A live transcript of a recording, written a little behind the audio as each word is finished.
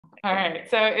All right,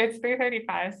 so it's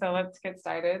 3:35, so let's get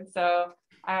started. So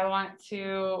I want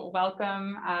to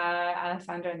welcome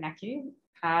Alessandra Gnecchi,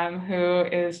 who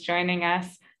is joining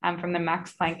us from the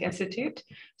Max Planck Institute.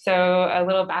 So a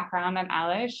little background on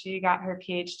Ale. She got her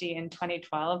PhD in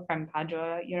 2012 from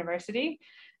Padua University,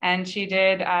 and she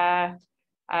did a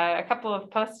couple of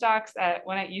postdocs,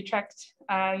 one at Utrecht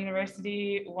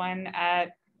University, one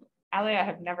at Ali, I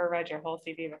have never read your whole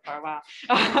CV before. Wow.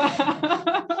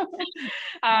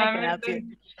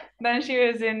 Then she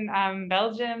was in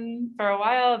Belgium for a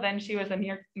while. Then she was a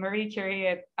Marie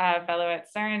Curie fellow at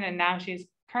CERN, and now she's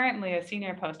currently a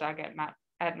senior postdoc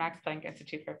at Max Planck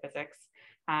Institute for Physics,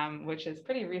 which is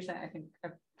pretty recent, I think,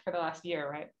 for the last year,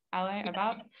 right, Ali?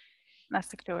 About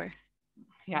last October.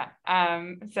 Yeah.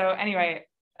 So anyway,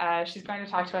 she's going to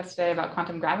talk to us today about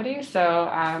quantum gravity. So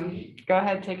go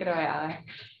ahead, take it away, Ali.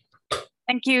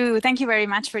 Thank you very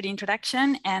much for the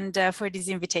introduction and for this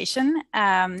invitation.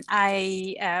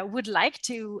 I would like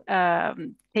to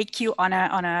take you on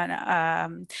a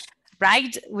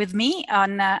ride with me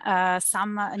on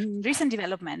some recent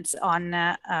developments on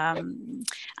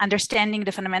understanding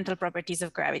the fundamental properties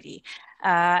of gravity.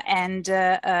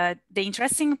 The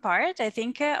interesting part, I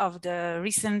think, of the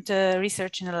recent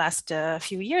research in the last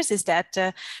few years is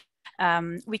that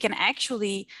we can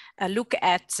actually look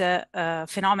at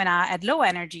phenomena at low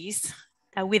energies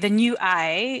with a new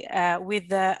eye, with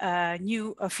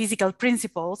new physical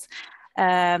principles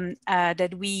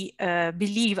that we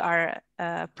believe are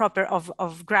proper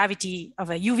of gravity, of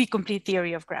a UV complete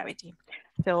theory of gravity.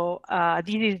 So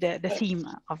this is the theme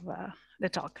of the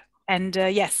talk. And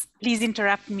yes, please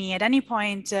interrupt me at any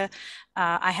point.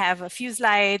 I have a few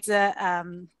slides.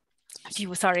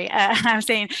 I'm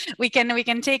saying we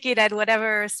can take it at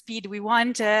whatever speed we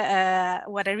want.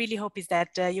 What I really hope is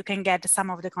that you can get some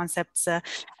of the concepts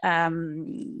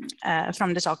from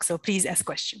the talk. So please ask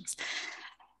questions.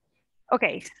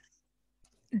 Okay,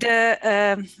 the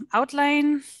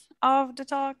outline of the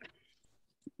talk.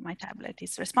 My tablet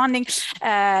is responding.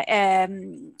 I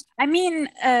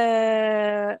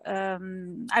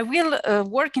will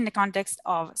work in the context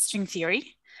of string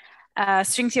theory.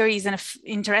 String theory is an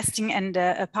interesting and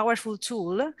a powerful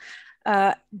tool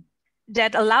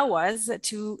that allows us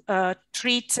to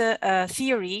treat a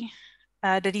theory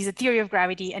that is a theory of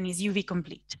gravity and is UV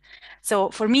complete. So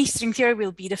for me, string theory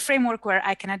will be the framework where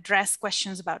I can address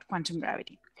questions about quantum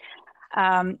gravity.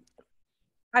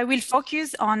 I will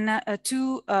focus on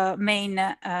two main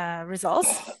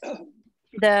results.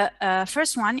 The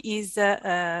first one is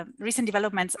recent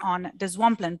developments on the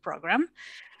Swampland program,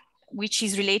 which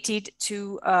is related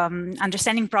to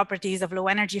understanding properties of low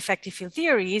energy effective field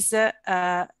theories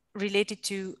related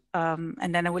to,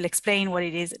 and then I will explain what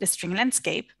it is, the string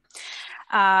landscape.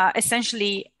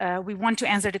 Essentially, we want to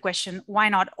answer the question, why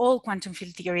not all quantum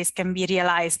field theories can be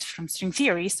realized from string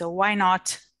theory? So why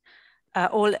not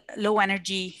all low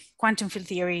energy quantum field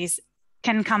theories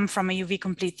can come from a UV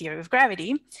complete theory of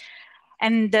gravity?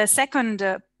 And the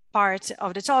second part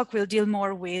of the talk will deal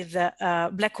more with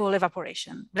black hole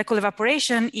evaporation. Black hole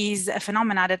evaporation is a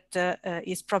phenomena that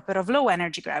is proper of low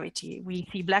energy gravity. We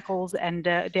see black holes and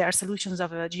they are solutions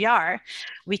of a GR.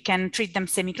 We can treat them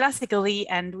semi-classically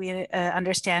and we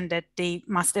understand that they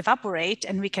must evaporate,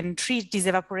 and we can treat this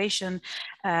evaporation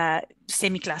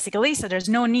semi-classically. So there's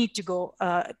no need to go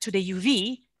to the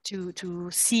UV to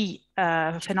see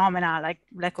phenomena like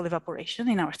black hole evaporation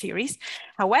in our theories.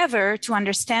 However, to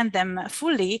understand them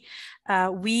fully,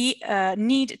 we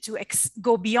need to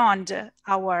go beyond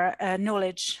our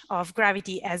knowledge of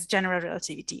gravity as general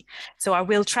relativity. So I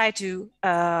will try to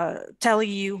tell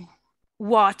you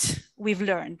what we've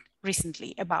learned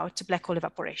recently about black hole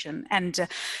evaporation, and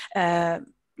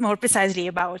more precisely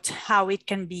about how it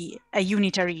can be a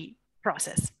unitary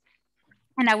process.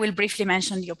 And I will briefly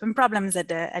mention the open problems at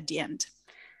the end.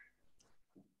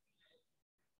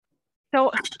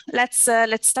 So let's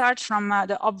start from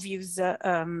the obvious,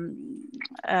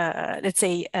 let's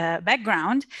say,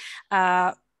 background.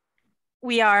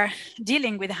 We are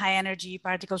dealing with high energy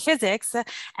particle physics,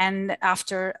 and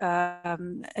after a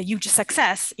huge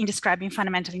success in describing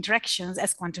fundamental interactions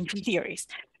as quantum field theories.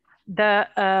 The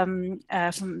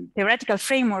theoretical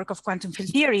framework of quantum field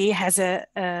theory has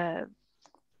a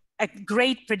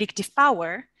great predictive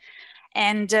power,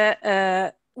 and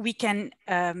we can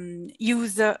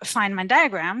use Feynman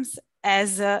diagrams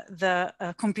as the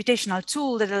computational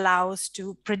tool that allows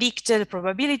to predict the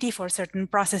probability for certain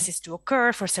processes to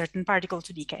occur, for certain particles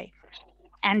to decay.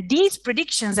 And these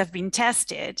predictions have been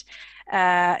tested,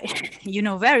 you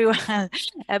know very well,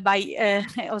 by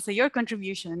also your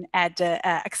contribution at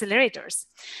accelerators.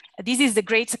 This is the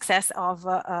great success of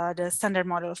the standard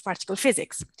model of particle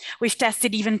physics. We've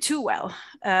tested even too well.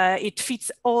 It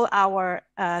fits all our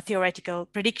theoretical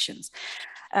predictions.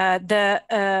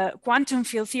 The quantum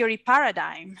field theory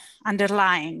paradigm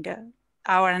underlying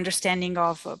our understanding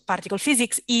of particle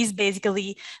physics is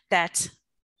basically that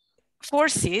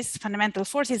forces, fundamental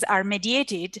forces, are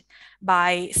mediated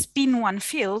by spin-1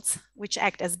 fields, which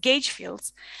act as gauge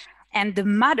fields. And the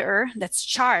matter that's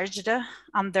charged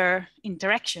under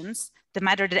interactions, the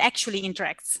matter that actually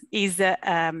interacts, is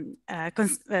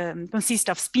consists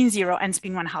of spin-0 and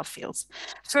spin-1 half fields,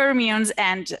 fermions,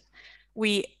 and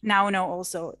we now know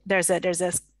also there's a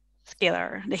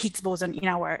scalar, the Higgs boson, in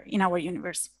our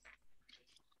universe.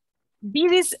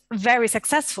 This is very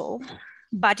successful,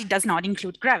 but it does not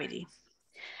include gravity.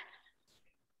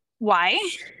 Why?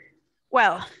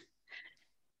 Well,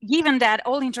 given that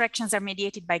all interactions are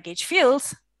mediated by gauge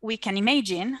fields, we can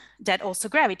imagine that also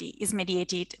gravity is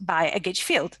mediated by a gauge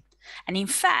field. And in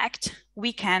fact,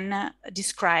 we can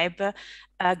describe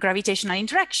gravitational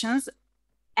interactions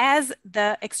as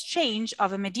the exchange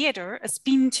of a mediator, a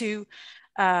spin-2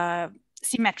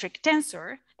 symmetric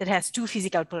tensor that has two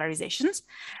physical polarizations.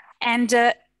 And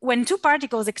when two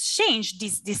particles exchange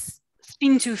this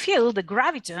spin-2 field, the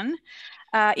graviton,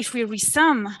 if we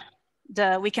resum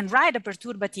we can write a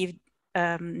perturbative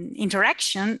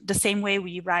interaction the same way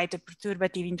we write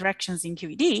perturbative interactions in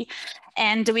QED,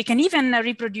 and we can even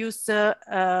reproduce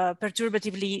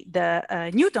perturbatively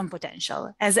the Newton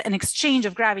potential as an exchange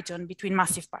of graviton between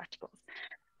massive particles.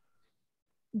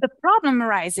 The problem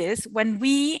arises when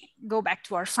we go back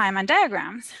to our Feynman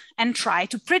diagrams and try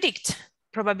to predict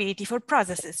probability for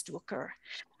processes to occur,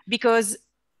 because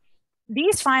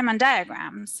these Feynman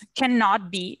diagrams cannot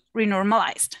be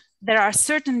renormalized. There are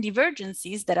certain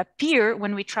divergences that appear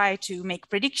when we try to make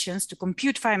predictions, to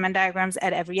compute Feynman diagrams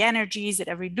at every energies, at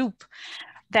every loop,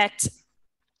 that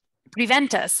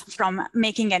prevent us from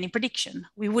making any prediction.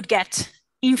 We would get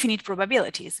infinite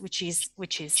probabilities, which is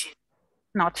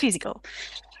not physical.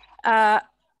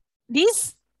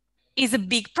 This is a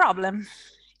big problem.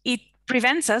 It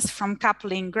prevents us from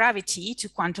coupling gravity to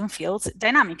quantum fields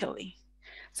dynamically.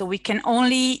 So we can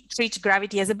only treat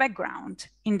gravity as a background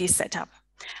in this setup.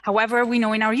 However, we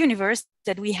know in our universe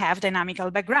that we have dynamical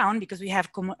background because we have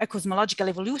a cosmological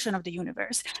evolution of the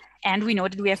universe, and we know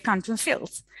that we have quantum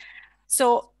fields.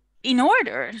 So in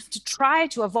order to try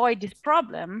to avoid this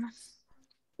problem,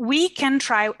 we can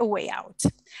try a way out.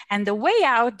 And the way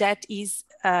out that is,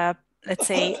 let's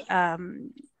say,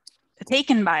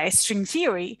 taken by string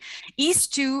theory is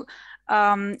to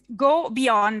go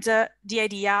beyond the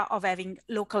idea of having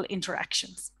local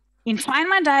interactions. In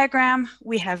Feynman diagram,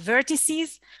 we have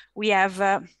vertices, we have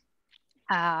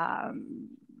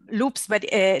loops, but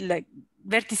like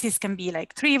vertices can be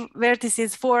like 3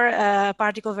 vertices, 4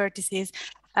 particle vertices,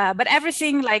 but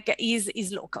everything like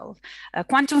is local.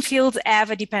 Quantum fields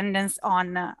have a dependence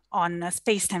on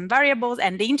space-time variables,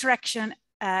 and the interaction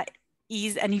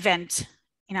is an event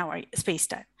in our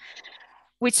space-time.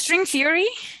 With string theory,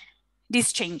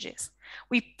 this changes.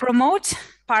 We promote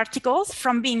particles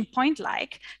from being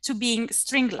point-like to being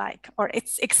string-like, or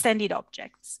its extended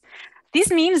objects. This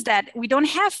means that we don't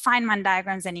have Feynman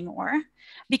diagrams anymore,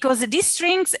 because these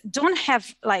strings don't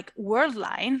have like world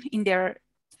line in their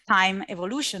time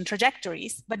evolution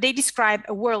trajectories, but they describe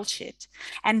a world sheet.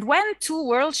 And when two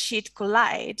world sheets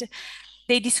collide,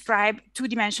 they describe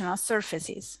two-dimensional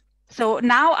surfaces. So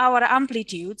now our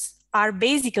amplitudes are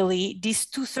basically these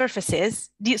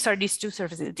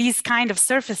kind of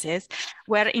surfaces,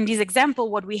 where in this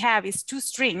example, what we have is two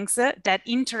strings that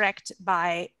interact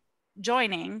by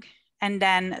joining and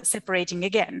then separating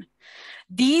again.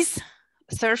 These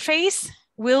surface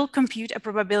will compute a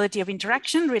probability of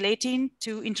interaction relating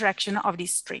to interaction of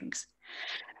these strings.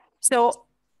 So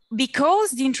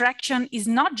because the interaction is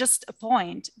not just a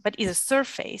point, but is a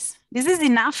surface, this is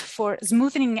enough for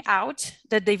smoothing out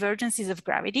the divergences of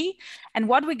gravity. And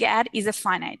what we get is a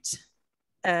finite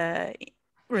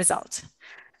result.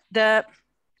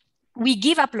 We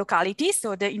give up locality,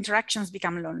 so the interactions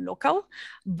become non-local,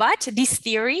 but this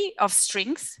theory of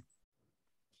strings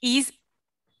is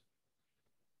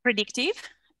predictive,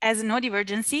 has no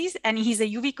divergences, and is a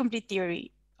UV complete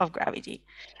theory of gravity.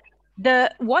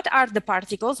 What are the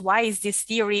particles? Why is this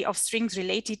theory of strings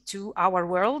related to our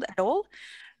world at all?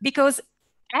 Because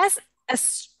as a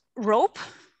rope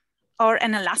or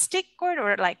an elastic cord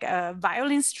or like a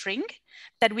violin string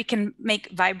that we can make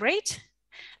vibrate,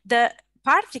 the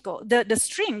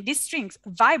these strings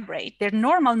vibrate, their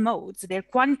normal modes, their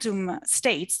quantum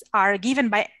states are given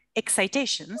by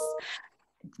excitations,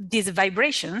 these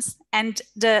vibrations, and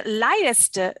the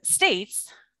lightest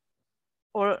states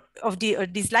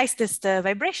these lightest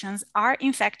vibrations are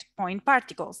in fact point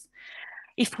particles.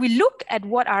 If we look at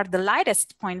what are the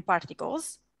lightest point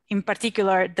particles, in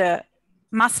particular the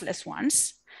massless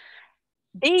ones,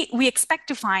 we expect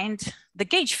to find the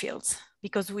gauge fields,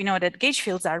 because we know that gauge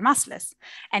fields are massless.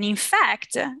 And in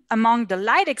fact, among the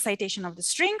light excitation of the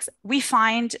strings, we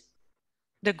find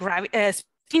the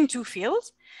spin 2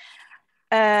 fields,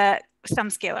 some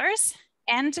scalars,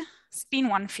 and spin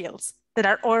 1 fields that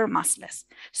are all massless.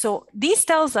 So this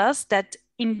tells us that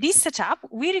in this setup,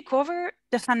 we recover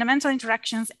the fundamental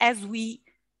interactions as we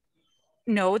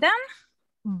know them,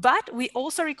 but we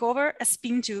also recover a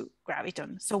spin 2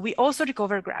 graviton. So we also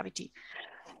recover gravity.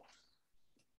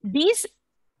 This,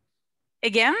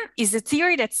 again, is a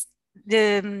theory that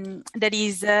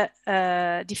is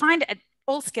defined at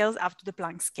all scales up to the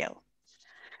Planck scale.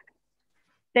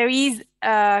 There is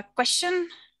a question.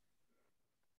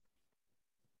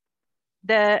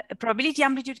 The probability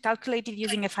amplitude calculated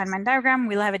using a Feynman diagram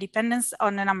will have a dependence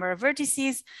on the number of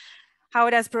vertices. How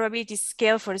does probability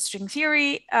scale for the string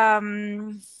theory?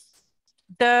 There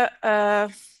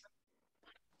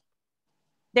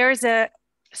is a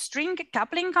string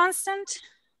coupling constant,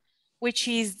 which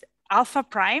is alpha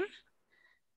prime.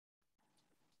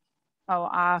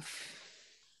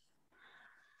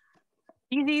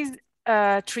 This is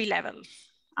a 3-level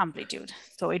amplitude.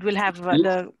 So it will have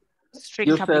the string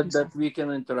coupling. You said that we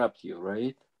can interrupt you,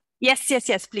 right? Yes,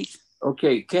 please.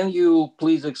 Okay, can you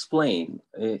please explain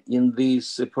in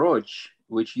this approach,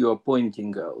 which you are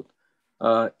pointing out,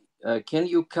 can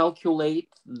you calculate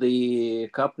the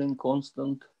coupling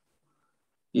constant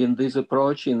in this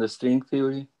approach, in the string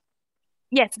theory?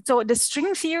 Yes, so the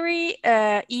string theory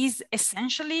is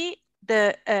essentially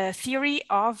the theory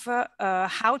of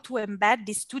how to embed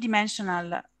this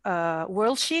 2-dimensional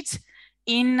world sheet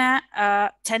in a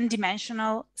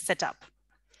 10-dimensional setup,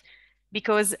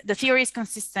 because the theory is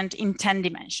consistent in 10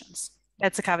 dimensions.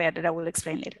 That's a caveat that I will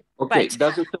explain later. Okay, but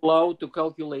does it allow to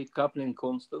calculate coupling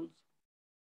constants?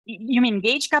 You mean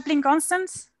gauge coupling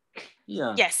constants?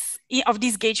 Yeah. Yes, of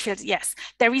these gauge fields, yes.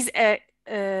 There is a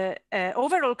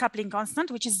overall coupling constant,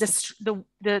 which is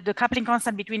the coupling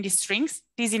constant between these strings,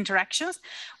 these interactions,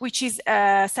 which is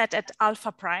set at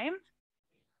alpha prime.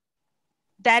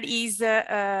 That is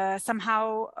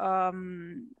somehow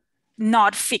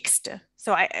not fixed.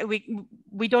 So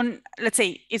we don't, let's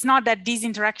say, it's not that this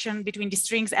interaction between the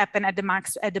strings happen at the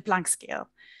Planck scale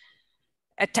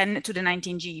at 10 to the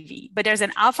 19 GeV, but there's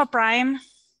an alpha prime,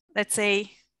 let's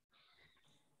say,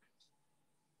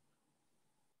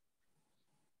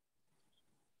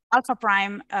 alpha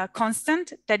prime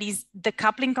constant that is the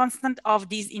coupling constant of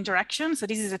these interactions. So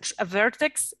this is a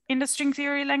vertex in the string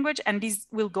theory language, and this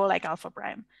will go like alpha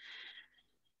prime.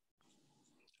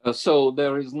 So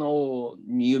there is no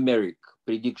numeric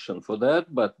prediction for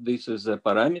that, but this is a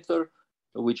parameter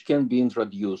which can be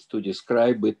introduced to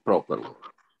describe it properly.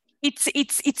 It's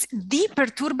the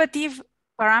perturbative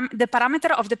the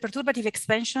parameter of the perturbative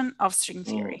expansion of string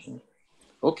theory.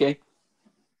 Okay,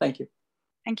 thank you.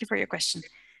 Thank you for your question.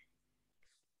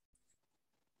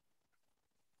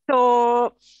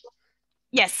 So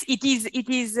yes, it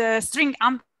is string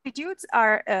amplitudes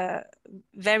are a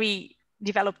very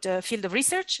developed field of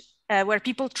research where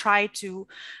people try to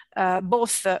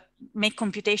both make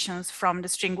computations from the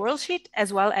string worldsheet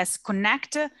as well as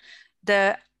connect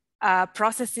the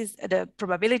processes, the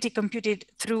probability computed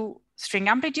through string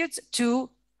amplitudes to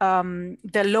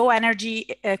the low energy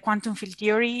quantum field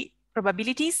theory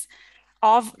probabilities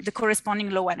of the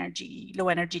corresponding low energy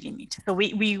limit. So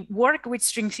we work with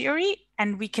string theory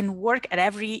and we can work at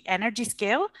every energy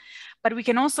scale, but we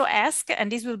can also ask,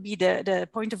 and this will be the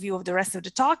point of view of the rest of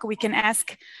the talk, we can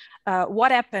ask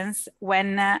what happens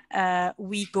when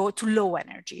we go to low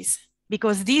energies,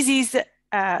 because this is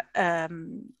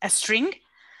a string,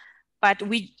 but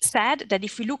we said that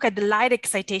if we look at the light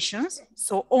excitations,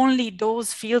 so only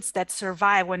those fields that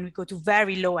survive when we go to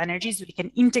very low energies, we can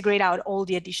integrate out all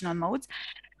the additional modes.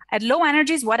 At low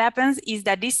energies, what happens is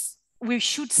that we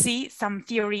should see some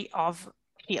theory of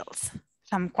fields,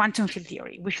 some quantum field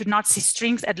theory. We should not see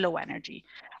strings at low energy.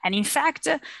 And in fact,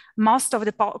 most of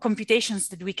the computations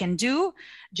that we can do,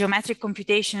 geometric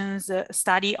computations,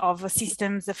 study of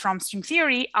systems from string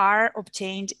theory, are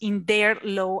obtained in their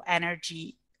low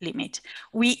energy limit.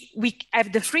 We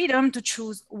have the freedom to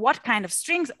choose what kind of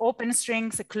strings, open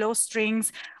strings, closed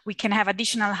strings. We can have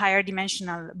additional higher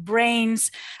dimensional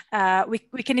branes.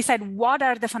 We can decide what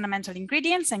are the fundamental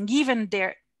ingredients, and given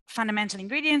their fundamental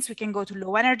ingredients, we can go to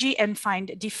low energy and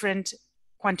find different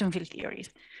quantum field theories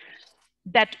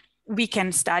that we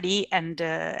can study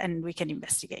and we can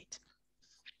investigate.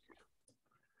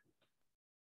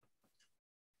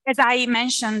 As I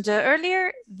mentioned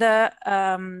earlier, the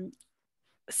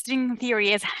string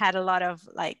theory has had a lot of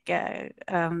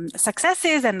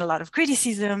successes and a lot of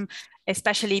criticism,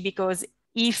 especially because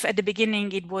if at the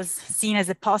beginning it was seen as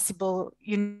a possible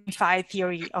unified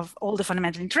theory of all the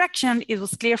fundamental interaction, it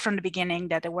was clear from the beginning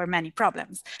that there were many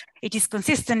problems. It is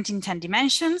consistent in 10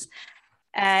 dimensions.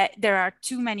 There are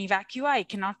too many vacua. It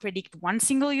cannot predict one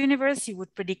single universe. You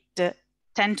would predict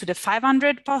 10 to the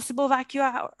 500 possible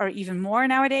vacua, or even more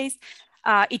nowadays.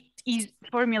 It is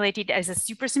formulated as a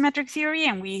supersymmetric theory,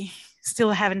 and we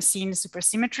still haven't seen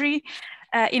supersymmetry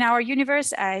in our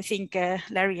universe. I think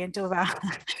Larry and Tova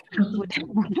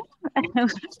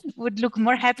would look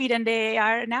more happy than they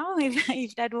are now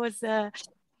if that was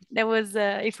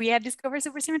if we had discovered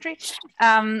supersymmetry.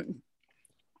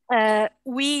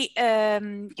 We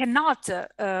cannot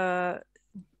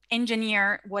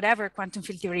engineer whatever quantum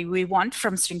field theory we want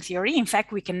from string theory. In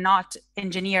fact, we cannot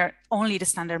engineer only the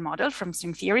standard model from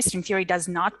string theory. String theory does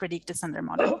not predict the standard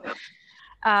model.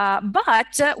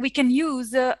 But we can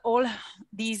use all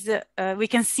these, we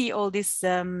can see all this,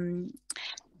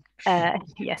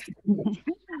 yes.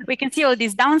 We can see all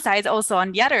these downsides also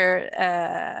on the other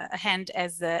hand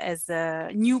as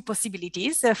new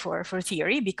possibilities for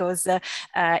theory, because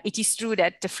it is true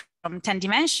that from 10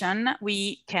 dimension,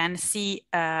 we can see,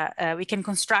 we can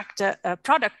construct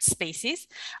product spaces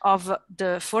of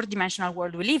the 4-dimensional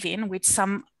world we live in with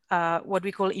some what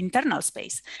we call internal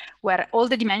space, where all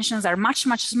the dimensions are much,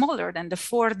 much smaller than the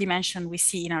 4-dimension we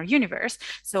see in our universe.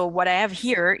 So what I have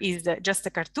here is just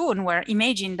a cartoon where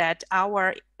imagine that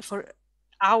our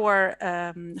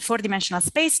 4-dimensional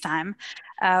space-time,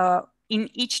 in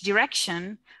each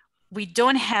direction, we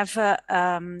don't have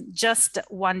just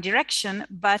one direction,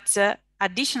 but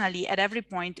additionally, at every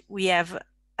point, we have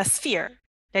a sphere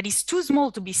that is too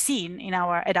small to be seen in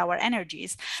at our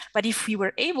energies. But if we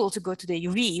were able to go to the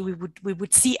UV, we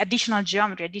would see additional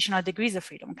geometry, additional degrees of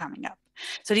freedom coming up.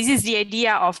 So this is the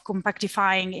idea of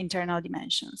compactifying internal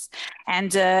dimensions.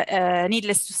 And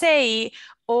needless to say,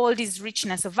 all this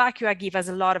richness of vacua give us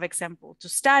a lot of examples to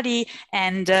study,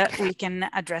 and we can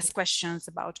address questions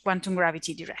about quantum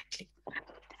gravity directly.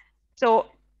 So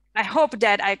I hope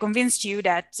that I convinced you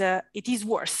that it is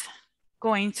worth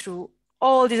going through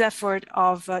all this effort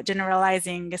of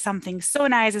generalizing something so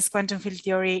nice as quantum field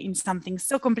theory in something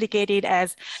so complicated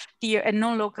as a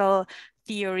non-local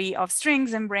theory of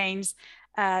strings and branes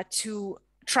to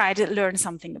try to learn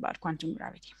something about quantum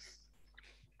gravity.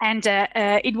 And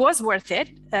it was worth it.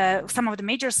 Some of the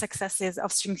major successes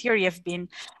of string theory have been,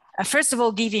 first of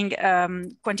all, giving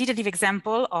quantitative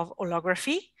example of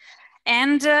holography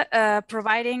and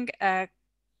providing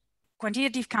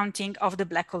quantitative counting of the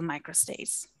black hole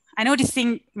microstates. I know this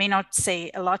thing may not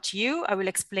say a lot to you. I will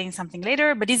explain something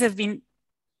later, but these have been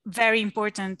very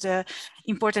important,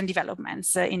 important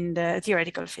developments in the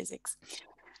theoretical physics.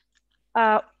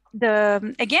 Again,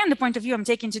 the point of view I'm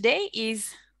taking today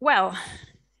is, well,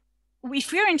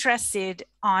 if we're interested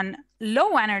on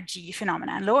low energy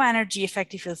phenomena, low energy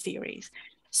effective field theories,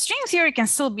 string theory can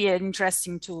still be an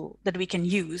interesting tool that we can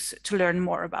use to learn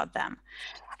more about them.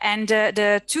 And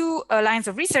the two lines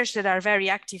of research that are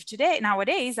very active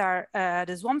nowadays are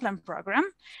the Swampland program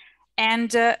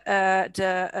and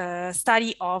the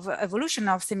study of evolution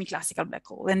of semi-classical black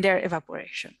hole and their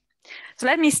evaporation. So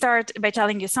let me start by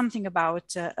telling you something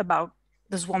about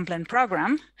the Swampland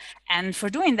program. And for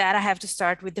doing that, I have to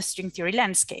start with the string theory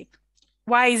landscape.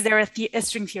 Why is there a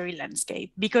string theory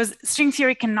landscape? Because string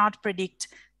theory cannot predict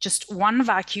just one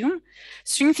vacuum.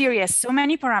 String theory has so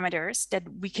many parameters that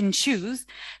we can choose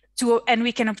to, and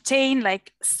we can obtain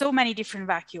like so many different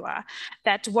vacua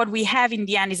that what we have in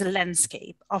the end is a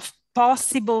landscape of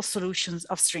possible solutions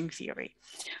of string theory.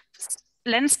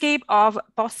 Landscape of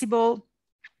possible,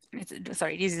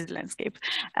 sorry, this is the landscape.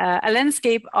 A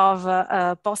landscape of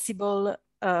possible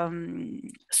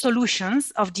solutions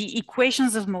of the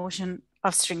equations of motion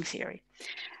of string theory.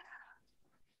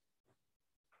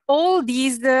 All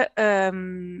these vacua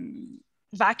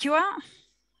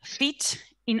fit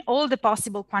in all the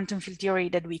possible quantum field theory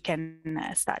that we can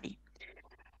study.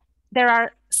 There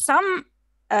are some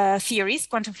theories,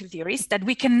 quantum field theories, that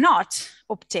we cannot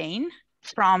obtain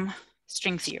from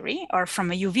string theory or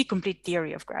from a UV complete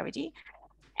theory of gravity.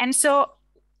 And so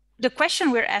the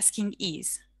question we're asking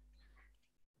is,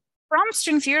 from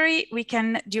string theory, we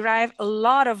can derive a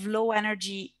lot of low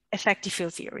energy effective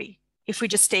field theory. If we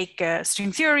just take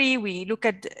string theory, we look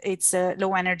at its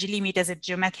low energy limit as a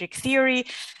geometric theory.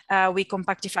 We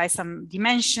compactify some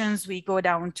dimensions. We go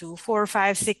down to 4,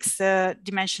 5, 6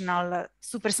 dimensional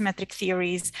supersymmetric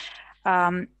theories.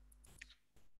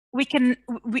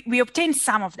 We obtain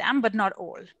some of them, but not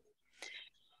all.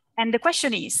 And the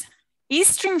question is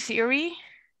string theory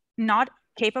not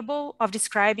capable of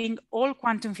describing all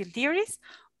quantum field theories?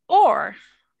 Or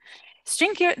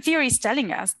string theory is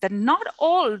telling us that not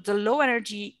all the low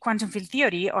energy quantum field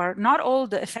theory or not all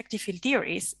the effective field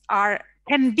theories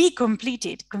can be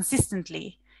completed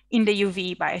consistently in the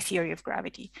UV by a theory of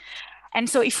gravity. And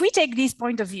so if we take this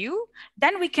point of view,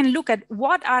 then we can look at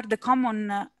what are the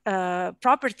common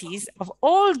properties of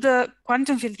all the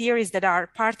quantum field theories that are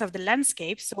part of the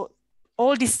landscape. So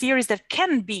all these theories that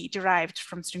can be derived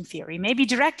from string theory, maybe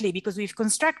directly because we've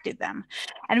constructed them.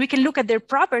 And we can look at their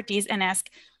properties and ask,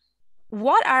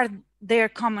 what are their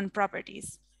common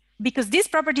properties? Because these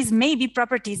properties may be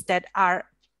properties that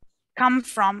come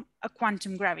from a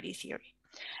quantum gravity theory.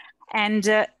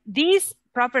 And these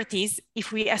properties,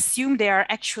 if we assume they are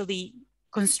actually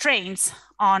constraints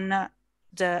on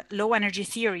the low energy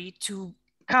theory to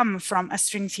come from a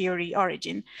string theory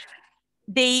origin,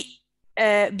 they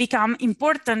become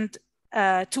important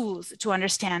tools to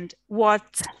understand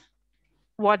what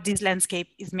this landscape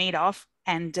is made of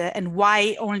and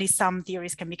why only some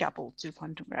theories can be coupled to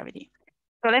quantum gravity.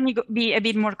 So let me be a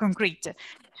bit more concrete.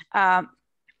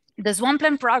 The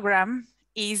Swampland program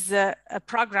is a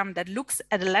program that looks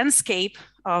at a landscape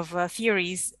of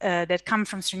theories that come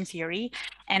from string theory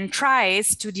and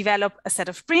tries to develop a set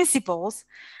of principles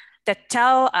that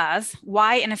tell us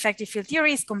why an effective field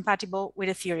theory is compatible with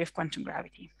a theory of quantum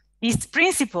gravity. These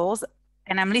principles,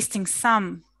 and I'm listing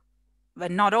some, but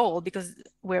not all, because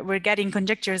we're getting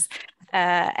conjectures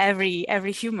every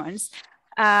few months.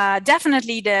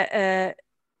 Definitely the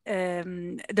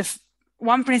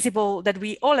one principle that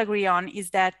we all agree on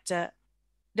is that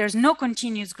there's no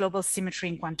continuous global symmetry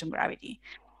in quantum gravity.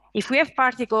 If we have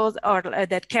particles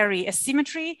that carry a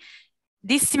symmetry,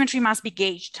 this symmetry must be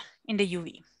gauged in the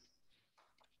UV.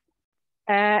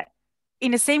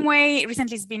 In the same way,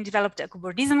 recently it's been developed a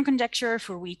cobordism conjecture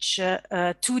for which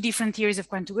two different theories of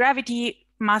quantum gravity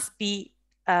must be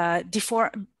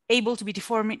able to be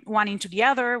deformed one into the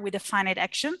other with a finite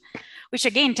action, which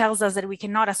again tells us that we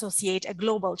cannot associate a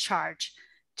global charge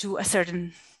to a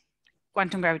certain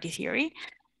quantum gravity theory.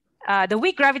 The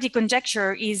weak gravity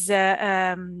conjecture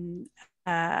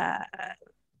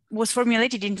was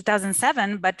formulated in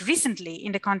 2007, but recently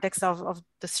in the context of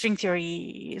the string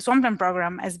theory Swampland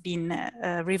program has been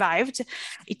revived.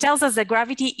 It tells us that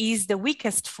gravity is the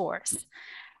weakest force.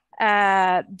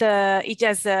 It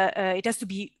has to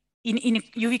be, in a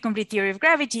UV complete theory of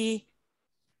gravity,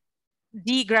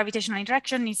 the gravitational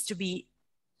interaction needs to be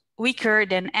weaker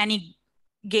than any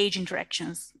gauge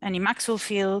interactions, any Maxwell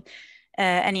field,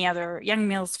 any other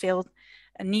Young-Mills field.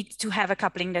 Need to have a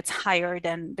coupling that's higher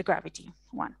than the gravity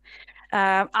one.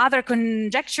 Other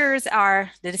conjectures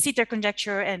are the de Sitter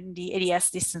conjecture and the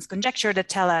ADS distance conjecture that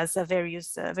tell us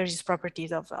various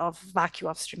properties of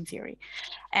vacuum of string theory.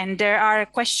 And there are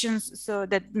questions so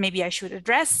that maybe I should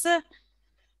address.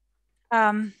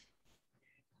 No,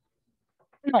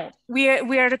 we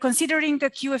are considering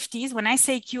the QFTs. When I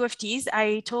say QFTs,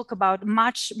 I talk about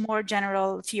much more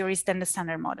general theories than the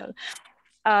standard model.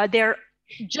 They're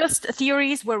just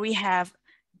theories where we have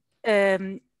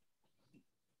spin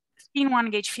one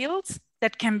gauge fields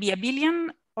that can be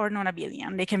abelian or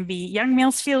non-abelian. They can be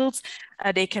Young-Mills fields,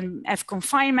 they can have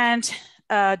confinement,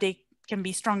 they can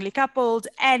be strongly coupled,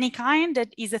 any kind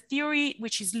that is a theory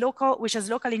which is local, which has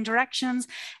local interactions,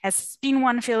 as spin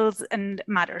one fields and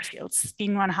matter fields,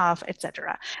 spin one half,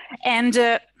 etc. And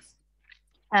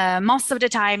most of the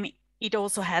time, it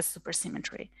also has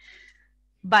supersymmetry,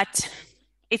 but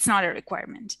it's not a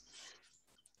requirement.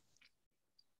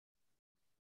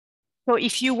 So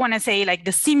if you want to say like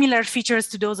the similar features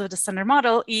to those of the standard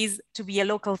model is to be a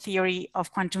local theory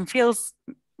of quantum fields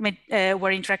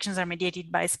where interactions are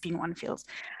mediated by spin one fields.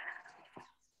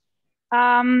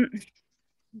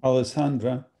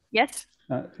 Alessandra? Yes?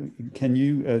 Can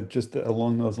you, just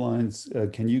along those lines,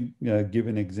 can you give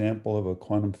an example of a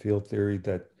quantum field theory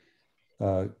that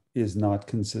is not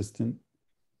consistent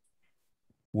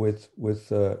with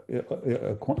a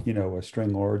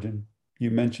string origin? You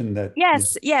mentioned that.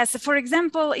 Yes, yes. For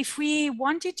example, if we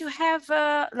wanted to have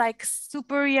like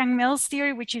super Young-Mills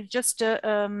theory, which is just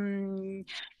QCD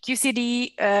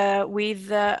with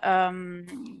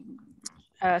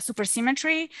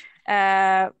supersymmetry,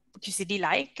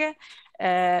 QCD-like.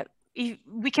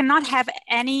 We cannot have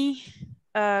any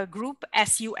group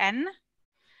SUN.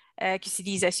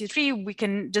 QCD is SU3. We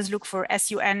can just look for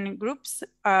SUN groups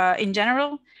in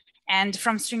general. And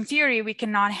from string theory, we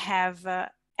cannot have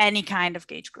any kind of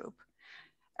gauge group.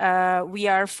 We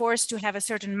are forced to have a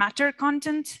certain matter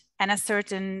content and a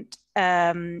certain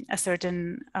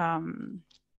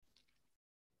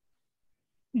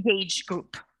gauge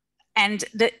group. And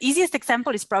the easiest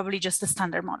example is probably just the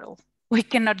standard model. We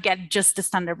cannot get just the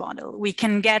standard model. We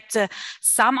can get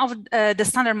some of the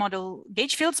standard model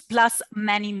gauge fields plus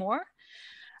many more.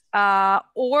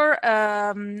 Or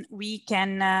we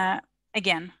can,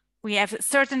 again, we have a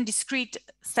certain discrete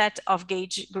set of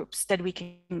gauge groups that we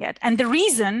can get. And the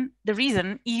reason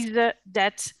is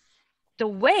that the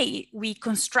way we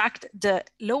construct the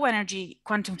low energy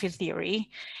quantum field theory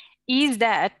is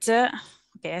that,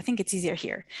 okay, I think it's easier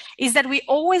here, is that we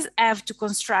always have to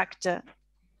construct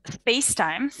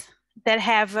spacetimes that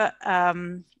have,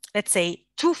 let's say,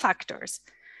 two factors.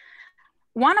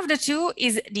 One of the two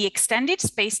is the extended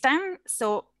spacetime.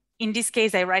 So in this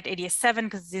case, I write ADS7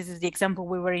 because this is the example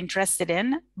we were interested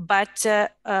in, but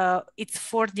it's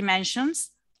 4 dimensions.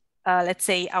 Let's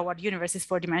say our universe is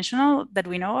 4-dimensional that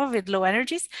we know of with low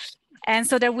energies. And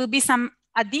so there will be some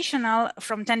additional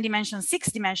from 10-dimensional,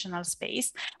 6-dimensional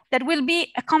space that will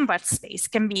be a compact space,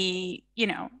 can be, you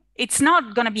know, it's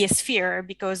not going to be a sphere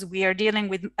because we are dealing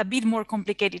with a bit more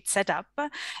complicated setup.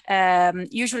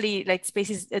 Usually like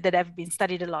spaces that have been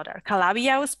studied a lot are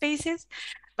Calabi-Yau spaces.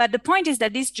 But the point is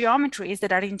that these geometries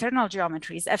that are internal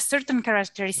geometries have certain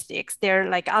characteristics. They're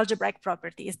like algebraic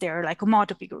properties. They're like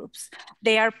homotopy groups.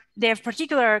 They have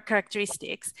particular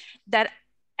characteristics that,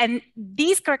 and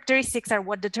these characteristics are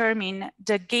what determine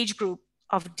the gauge group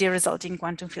of the resulting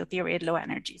quantum field theory at low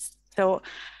energies. So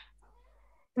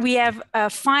we have a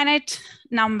finite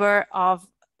number of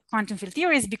quantum field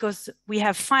theories because we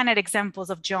have finite examples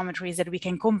of geometries that we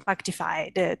can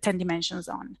compactify the 10 dimensions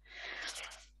on.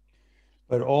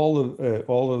 But all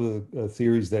of the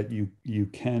theories that you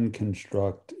can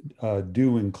construct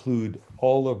do include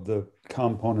all of the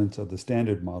components of the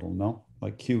standard model, no?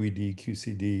 Like QED,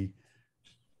 QCD,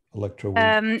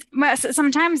 electroweak. Well,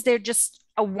 sometimes they're just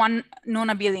a 1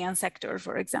 non-abelian sector,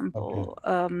 for example.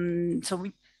 Okay. So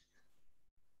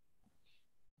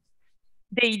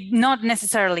they not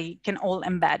necessarily can all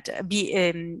embed,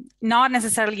 not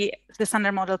necessarily the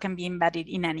standard model can be embedded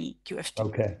in any QFT.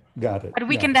 Okay, got it. But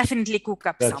we can definitely cook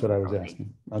up That's what I was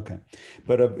asking. Okay.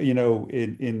 But, you know,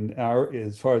 in our,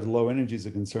 as far as low energies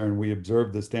are concerned, we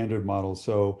observe the standard model.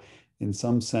 So in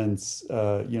some sense,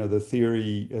 you know, the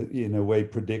theory in a way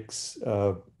predicts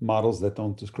models that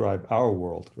don't describe our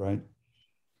world, right?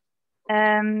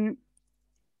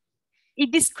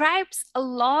 It describes a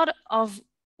lot of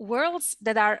worlds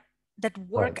that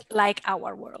work right. Like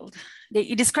our world.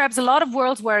 It describes a lot of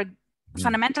worlds where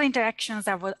fundamental interactions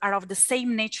are of the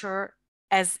same nature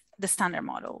as the standard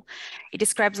model. It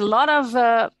describes a lot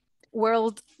of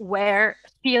world where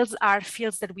fields are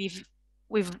fields that we've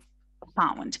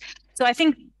found. So I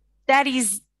think that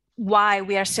is why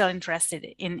we are still interested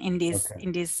in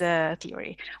this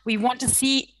theory. We want to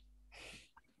see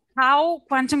how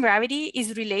quantum gravity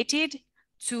is related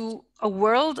to a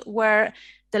world where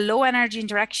the low energy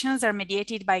interactions are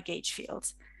mediated by gauge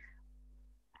fields.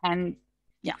 And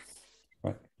yeah.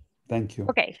 Right. Thank you.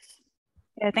 Okay.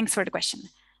 Thanks for the question.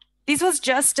 This was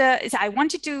just, I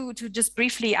wanted to just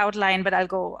briefly outline, but I'll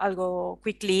go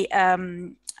quickly,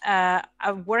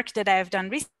 a work that I have done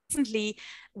recently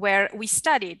where we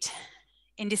studied,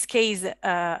 in this case,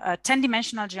 a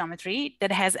 10-dimensional geometry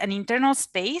that has an internal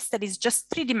space that is just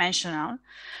 3-dimensional,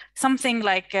 something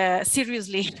like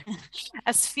seriously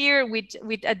a sphere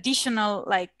with additional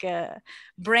like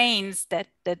branes that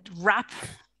wrap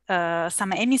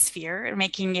some hemisphere,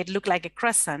 making it look like a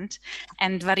crescent,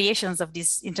 and variations of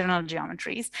these internal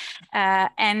geometries.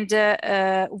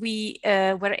 We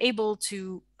were able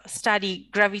to study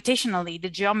gravitationally the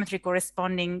geometry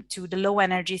corresponding to the low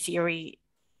energy theory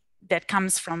that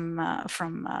comes from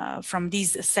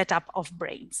this setup of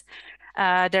branes.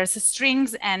 There's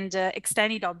strings and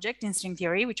extended object in string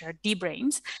theory, which are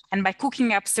D-branes. And by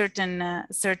cooking up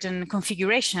certain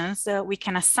configurations, we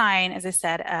can assign, as I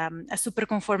said, a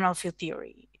superconformal field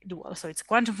theory dual. So it's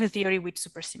quantum field theory with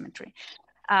supersymmetry.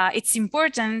 It's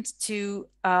important to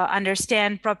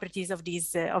understand properties of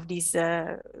these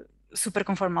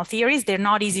superconformal theories. They're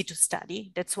not easy to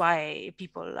study. That's why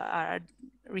people are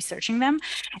researching them.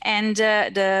 And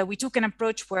we took an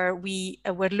approach where we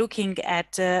were looking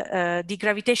at the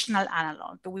gravitational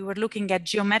analog. We were looking at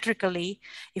geometrically,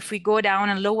 if we go down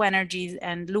in low energies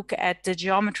and look at the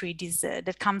geometry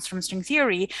that comes from string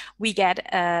theory, we get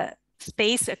a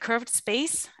space, a curved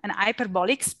space, an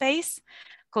hyperbolic space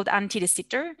called anti de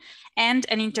Sitter, and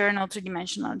an internal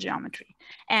three-dimensional geometry.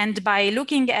 And by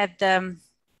looking at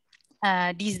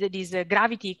these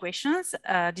gravity equations,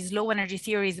 these low energy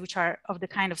theories, which are of the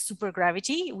kind of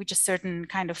supergravity, which is certain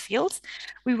kind of fields,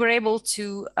 we were able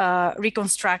to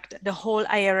reconstruct the whole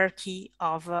hierarchy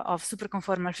of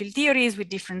superconformal field theories with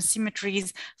different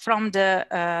symmetries from the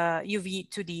UV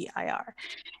to the IR.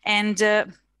 And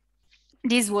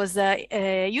this was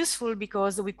useful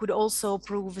because we could also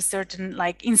prove certain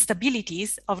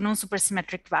instabilities of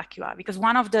non-supersymmetric vacua, because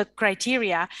one of the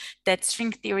criteria that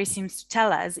string theory seems to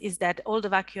tell us is that all the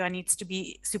vacua needs to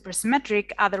be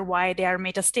supersymmetric, otherwise they are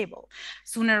metastable.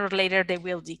 Sooner or later they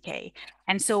will decay.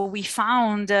 And so we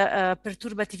found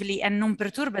perturbatively and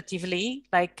non-perturbatively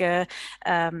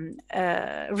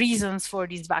reasons for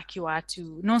these vacua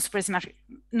to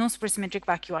non-supersymmetric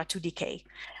vacua to decay.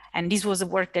 And this was a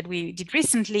work that we did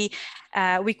recently.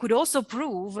 We could also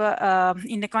prove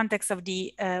in the context of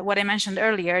the what I mentioned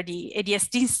earlier, the ADS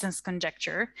distance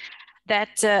conjecture,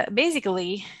 that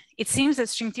basically it seems that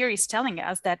string theory is telling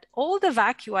us that all the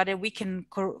vacua that we can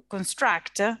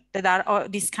construct that are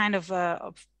this kind of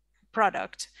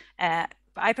product,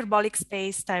 hyperbolic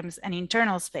space times an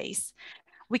internal space,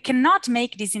 we cannot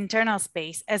make this internal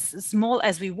space as small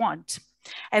as we want.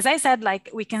 As I said,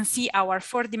 we can see our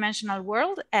four-dimensional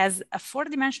world as a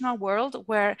four-dimensional world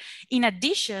where, in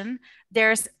addition,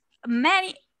 there's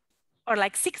many, or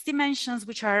 6 dimensions,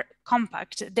 which are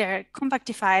compact. They're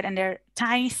compactified and they're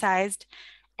tiny sized,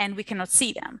 and we cannot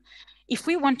see them. If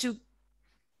we want to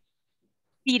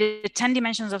see the 10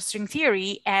 dimensions of string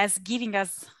theory as giving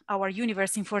us our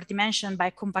universe in 4 dimensions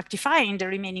by compactifying the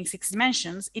remaining 6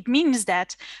 dimensions, it means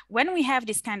that when we have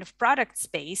this kind of product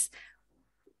space,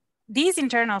 this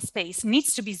internal space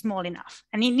needs to be small enough,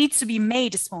 and it needs to be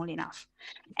made small enough.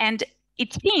 And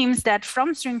it seems that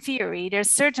from string theory, there's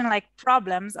certain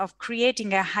problems of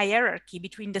creating a hierarchy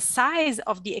between the size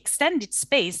of the extended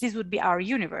space. This would be our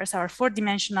universe. Our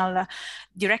 4-dimensional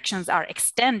directions are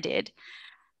extended,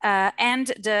 and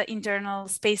the internal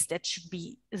space that should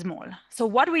be small. So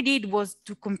what we did was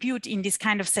to compute in this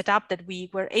kind of setup that we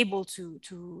were able to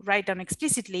write down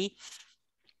explicitly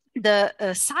the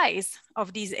size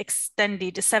of this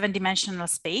extended 7-dimensional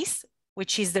space,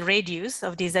 which is the radius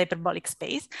of this hyperbolic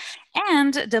space,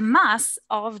 and the mass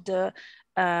of the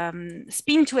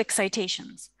spin 2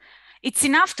 excitations. It's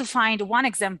enough to find one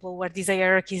example where this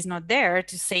hierarchy is not there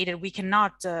to say that we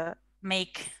cannot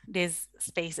make this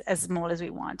space as small as we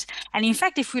want. And in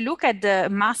fact, if we look at the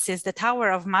masses, the tower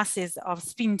of masses of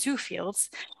spin 2 fields,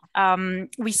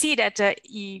 we see that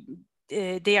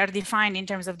they are defined in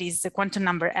terms of this quantum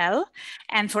number L.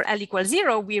 And for L equals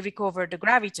 0, we recover the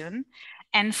graviton.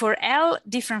 And for L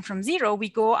different from 0, we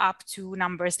go up to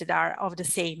numbers that are of the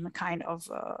same kind of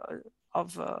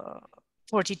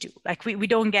 42. We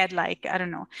don't get I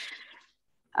don't know,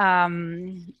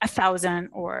 1,000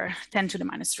 or 10 to the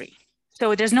minus 3.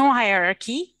 So there's no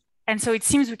hierarchy. And so it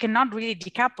seems we cannot really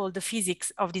decouple the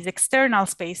physics of this external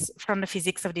space from the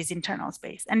physics of this internal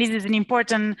space. And this is an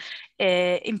important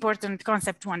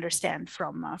concept to understand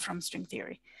from string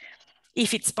theory,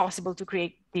 if it's possible to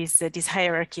create this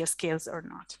hierarchy of scales or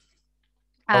not.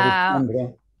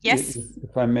 Alessandra, yes?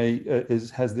 If I may,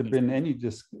 has there been any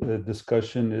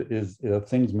discussion, are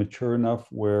things mature enough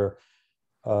where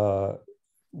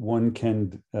one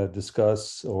can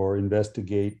discuss or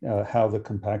investigate how the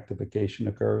compactification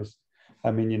occurs? I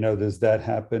mean, does that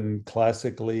happen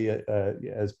classically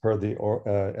as per the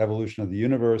evolution of the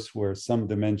universe, where some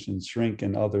dimensions shrink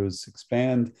and others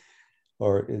expand?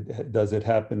 Or does it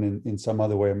happen in some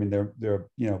other way? I mean, there are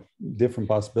different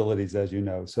possibilities, as you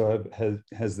know. So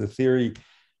has the theory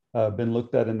been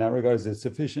looked at in that regard? Is it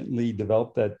sufficiently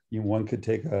developed that one could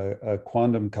take a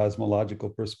quantum cosmological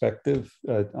perspective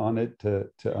on it to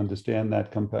understand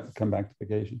that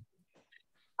compactification?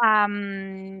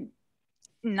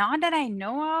 Not that I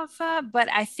know of, but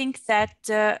I think that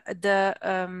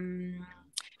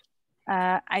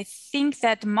I think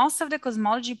that most of the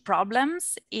cosmology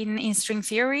problems in string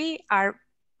theory are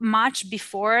much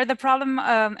before the problem.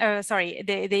 Sorry,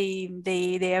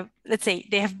 they have, let's say,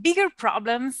 they have bigger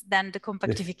problems than the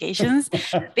compactifications,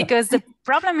 because the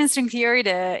problem in string theory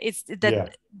is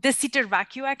that the Sitter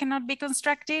vacua cannot be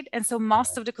constructed, and so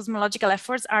most of the cosmological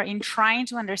efforts are in trying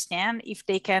to understand if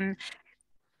they can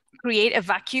create a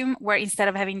vacuum where instead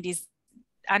of having this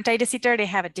anti-de Sitter, they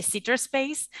have a de Sitter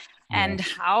space, and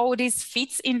how this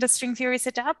fits in the string theory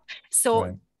setup.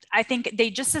 So I think they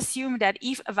just assume that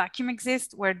if a vacuum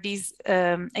exists where these,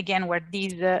 again, where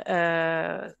these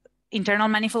internal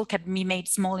manifold can be made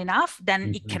small enough,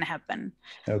 then it can happen.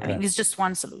 I mean, it's just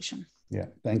one solution. Yeah,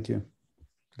 thank you.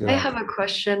 I have a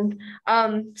question.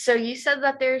 So you said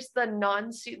that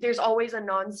there's always a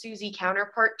non-SUSY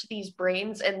counterpart to these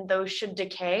branes, and those should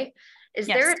decay. Is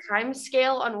there a time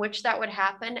scale on which that would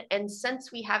happen? And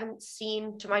since we haven't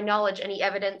seen, to my knowledge, any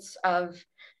evidence of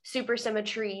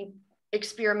supersymmetry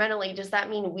experimentally, does that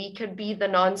mean we could be the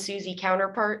non-SUSY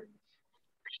counterpart?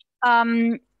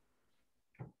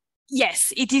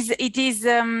 Yes, it is. It is.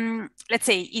 Let's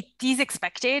say it is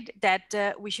expected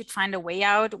that we should find a way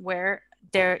out where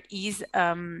there is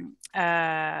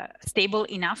stable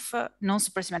enough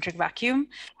non-supersymmetric vacuum.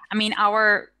 I mean,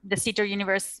 our de Sitter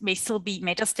universe may still be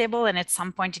metastable, and at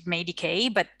some point it may decay,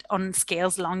 but on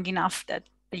scales long enough that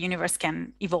the universe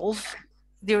can evolve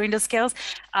during the scales.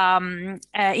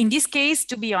 In this case,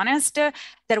 to be honest,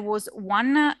 there was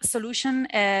one solution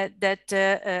that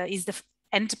is the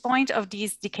endpoint of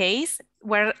these decays,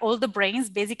 where all the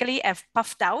branes basically have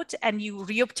puffed out and you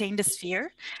reobtain the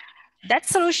sphere. That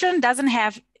solution doesn't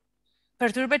have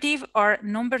perturbative or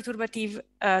non-perturbative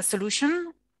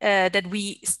solution that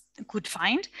we could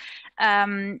find.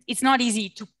 It's not easy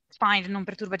to find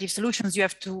non-perturbative solutions. You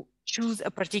have to choose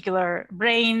a particular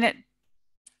brane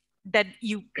that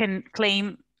you can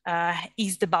claim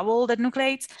is the bubble that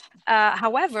nucleates.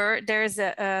 However, there's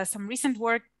some recent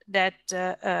work that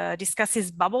discusses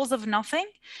bubbles of nothing,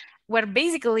 where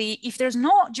basically if there's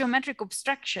no geometric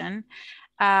abstraction,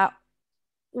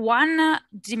 one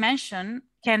dimension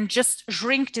can just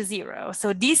shrink to zero.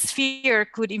 So this sphere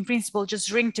could in principle just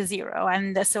shrink to zero.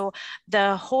 And so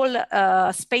the whole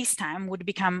space-time would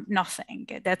become nothing.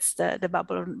 That's the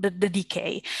bubble, the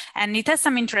decay. And it has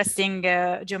some interesting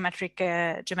geometric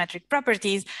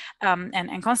properties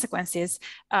and consequences.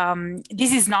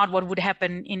 This is not what would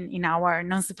happen in our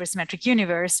non-supersymmetric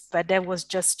universe, but that was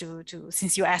just to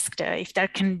since you asked if there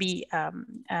can be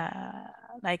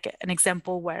like an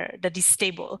example where that is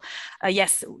stable.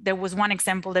 Yes, there was one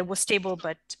example that was stable,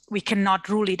 but we cannot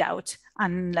rule it out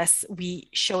unless we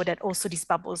show that also these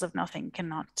bubbles of nothing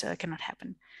cannot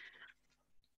happen.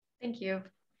 Thank you.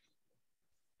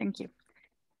 Thank you.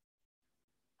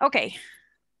 Okay.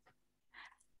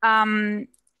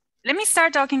 Let me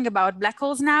start talking about black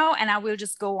holes now, and I will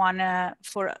just go on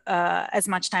for as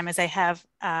much time as I have,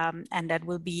 and that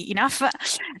will be enough.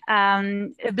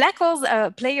 Black holes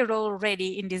play a role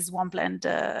already in this swampland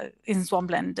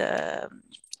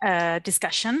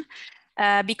discussion,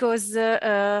 because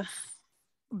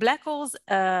black holes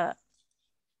and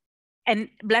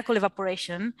black hole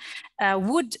evaporation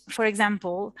would, for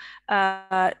example,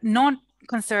 not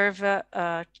conserve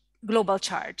global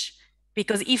charge.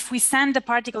 Because if we send a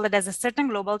particle that has a certain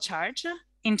global charge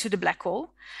into the black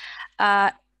hole,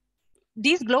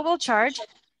 this global charge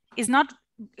is not,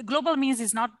 global means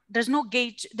is not, there's no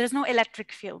gauge, there's no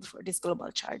electric field for this global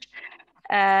charge.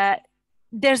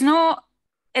 There's no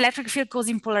electric field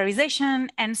causing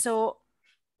polarization. And so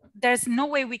there's no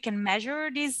way we can measure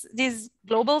this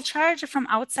global charge from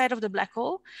outside of the black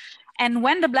hole. And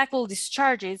when the black hole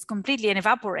discharges completely and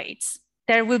evaporates,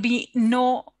 there will be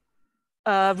no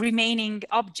remaining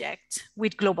object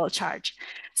with global charge.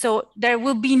 So there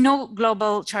will be no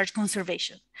global charge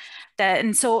conservation.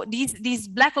 And so these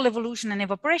black hole evolution and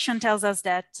evaporation tells us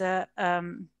that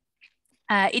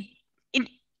it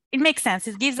makes sense.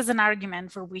 It gives us an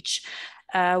argument for which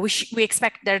we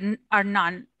expect there are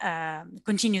none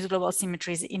continuous global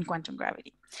symmetries in quantum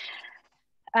gravity.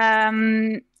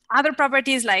 Other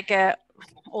properties like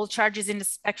all charges in the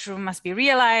spectrum must be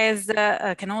realized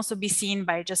can also be seen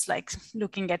by just like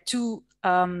looking at two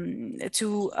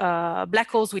black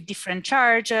holes with different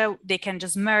charge. They can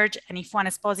just merge, and if one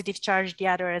has positive charge, the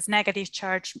other has negative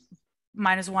charge,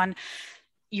 -1.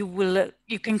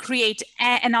 You can create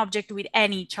an object with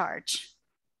any charge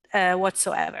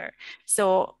whatsoever.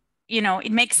 So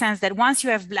it makes sense that once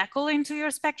you have black hole into your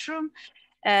spectrum,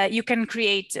 you can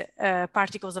create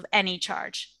particles of any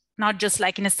charge. Not just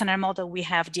like in a standard model, we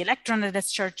have the electron that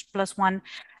is charged +1.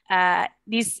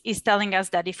 This is telling us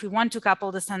that if we want to couple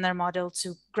the standard model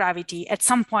to gravity, at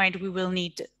some point we will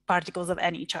need particles of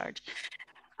any charge.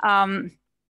 And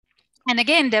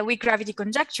again, the weak gravity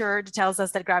conjecture tells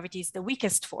us that gravity is the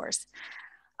weakest force.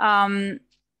 Gravity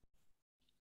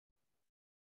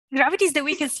is the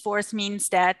weakest force means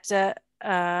that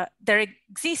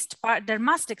there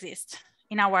must exist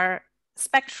in our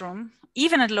spectrum,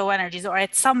 even at low energies or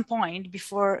at some point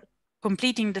before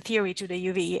completing the theory to the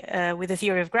UV with the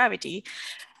theory of gravity,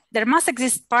 there must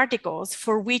exist particles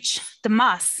for which the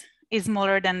mass is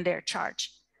smaller than their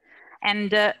charge.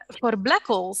 And for black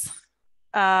holes,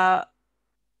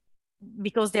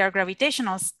 because they are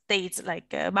gravitational states, like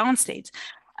bound states,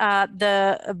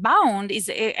 the bound is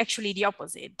actually the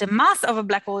opposite. The mass of a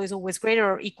black hole is always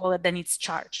greater or equal than its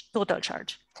charge, total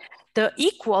charge. The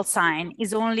equal sign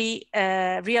is only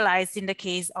realized in the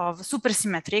case of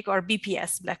supersymmetric or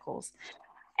BPS black holes.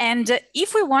 And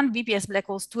if we want BPS black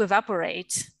holes to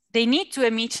evaporate, they need to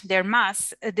emit their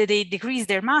mass, they decrease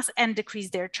their mass and decrease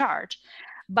their charge.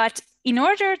 But in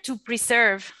order to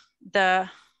preserve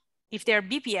if they're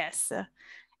BPS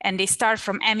and they start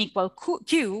from m equal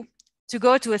q, to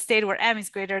go to a state where m is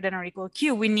greater than or equal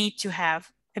q, we need to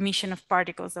have emission of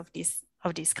particles of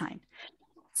this kind.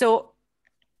 So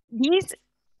these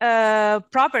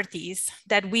properties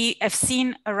that we have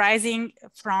seen arising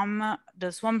from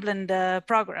the Swampland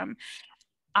program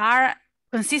are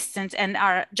consistent and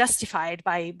are justified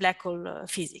by black hole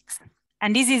physics.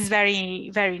 And this is very,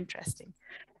 very interesting.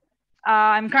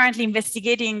 I'm currently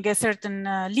investigating certain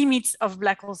limits of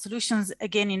black hole solutions,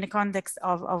 again, in the context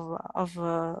of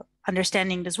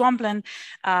understanding the Swampland.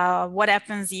 What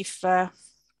happens if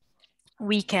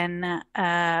we can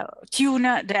tune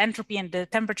the entropy and the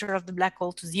temperature of the black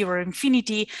hole to 0 or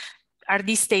infinity? Are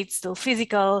these states still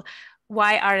physical?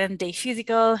 Why aren't they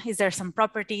physical? Is there some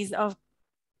properties of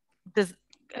the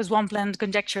Swampland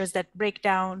conjectures that break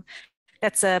down?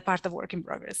 That's a part of work in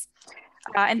progress.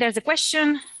 And there's a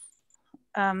question.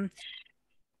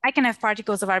 I can have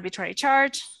particles of arbitrary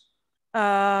charge.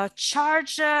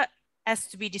 Charge has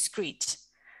to be discrete.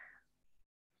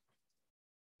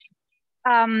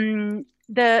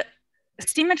 The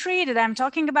symmetry that I'm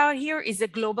talking about here is a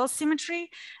global symmetry.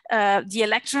 The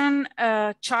electron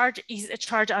charge is a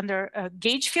charge under a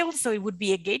gauge field, so it would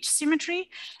be a gauge symmetry.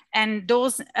 And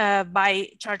those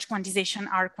by charge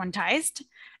quantization are quantized.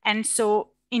 And so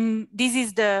this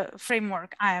is the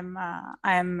framework I'm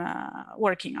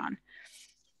working on.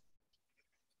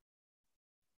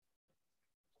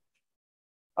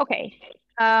 Okay,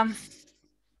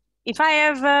 if I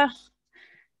have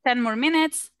 10 more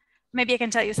minutes, maybe I can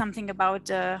tell you something about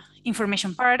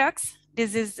information paradox.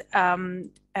 This is, to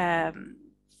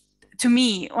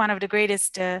me, one of the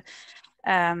greatest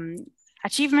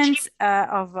achievements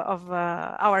of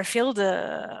our field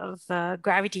of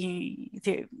gravity,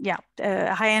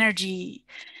 high energy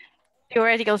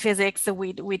theoretical physics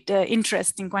with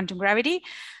interest in quantum gravity.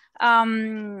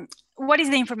 What is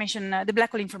the information, the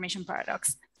black hole information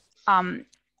paradox?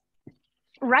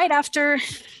 Right after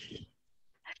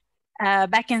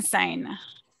Bekenstein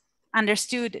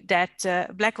understood that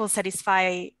black holes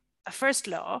satisfy a first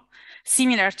law,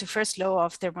 similar to first law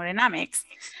of thermodynamics,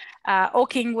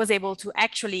 Hawking was able to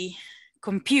actually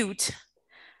compute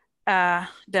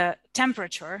the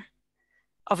temperature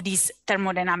of this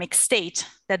thermodynamic state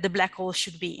that the black hole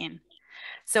should be in.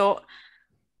 So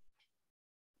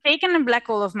taking a black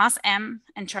hole of mass m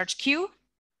and charge q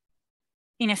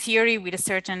in a theory with a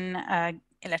certain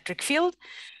electric field,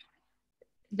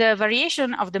 the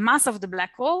variation of the mass of the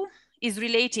black hole is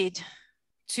related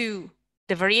to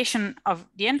the variation of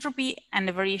the entropy and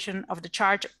the variation of the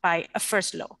charge by a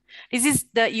first law. This is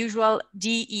the usual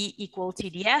dE equal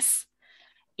TdS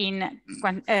in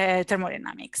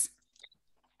thermodynamics.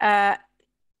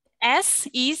 S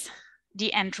is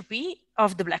the entropy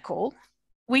of the black hole,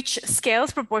 which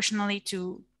scales proportionally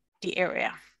to the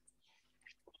area.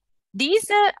 This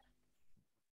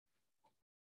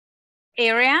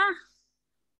area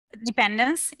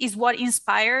dependence is what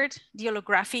inspired the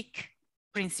holographic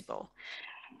principle.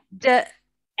 The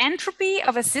entropy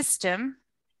of a system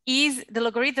is the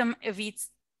logarithm of its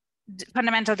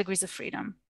fundamental degrees of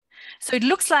freedom. So it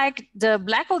looks like the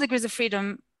black hole degrees of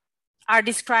freedom are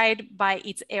described by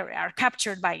its area, are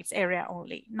captured by its area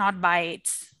only, not by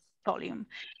its volume.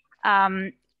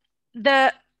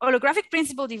 The holographic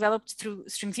principle developed through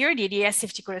string theory, the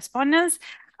ADS-CFT correspondence,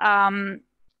 has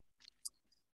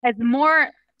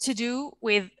more to do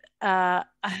with a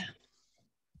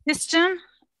system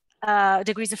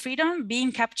degrees of freedom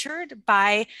being captured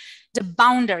by the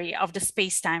boundary of the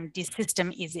space-time this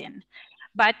system is in.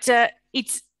 But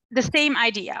it's the same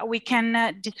idea. We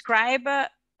can describe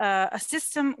a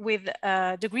system with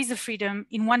degrees of freedom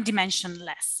in one dimension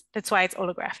less. That's why it's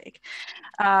holographic.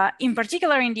 In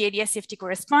particular, in the ADS-CFT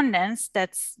correspondence,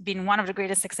 that's been one of the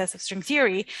greatest success of string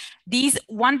theory, this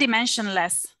one dimension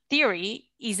less theory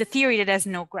is a theory that has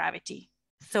no gravity.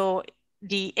 So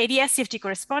the ADS-CFT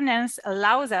correspondence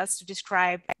allows us to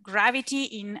describe gravity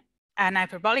in an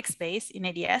hyperbolic space in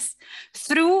ADS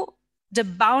through the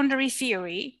boundary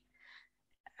theory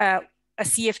a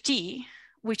CFT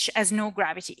which has no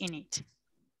gravity in it,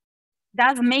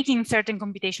 thus making certain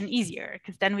computation easier,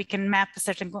 because then we can map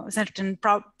certain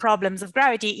problems of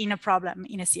gravity in a problem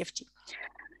in a CFT.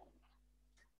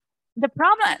 The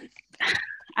problem,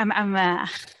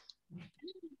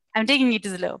 I'm taking it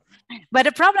slow, but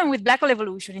the problem with black hole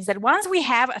evolution is that once we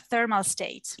have a thermal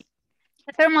state,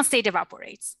 the thermal state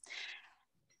evaporates.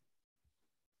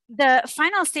 The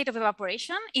final state of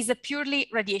evaporation is a purely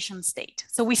radiation state.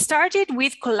 So we started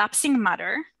with collapsing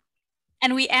matter,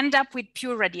 and we end up with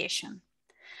pure radiation.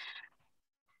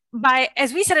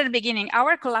 As we said at the beginning,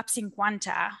 our collapsing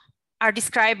quanta are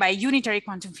described by unitary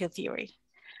quantum field theory.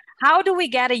 How do we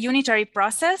get a unitary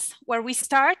process where we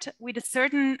start with a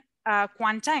certain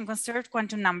quanta and conserved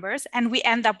quantum numbers, and we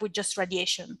end up with just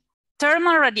radiation?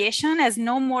 Thermal radiation has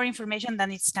no more information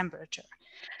than its temperature.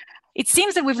 It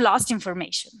seems that we've lost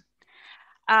information.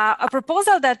 A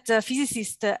proposal that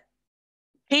physicists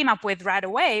came up with right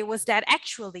away was that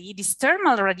actually this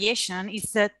thermal radiation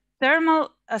is a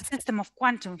thermal system of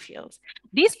quantum fields.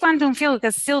 These quantum fields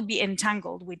can still be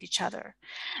entangled with each other.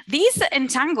 This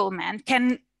entanglement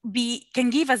can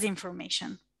give us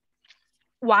information.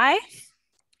 Why?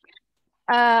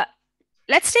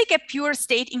 Let's take a pure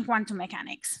state in quantum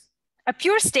mechanics. A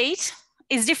pure state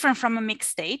is different from a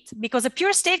mixed state because a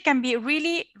pure state can be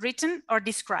really written or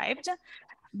described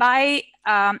by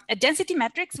a density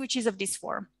matrix, which is of this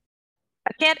form,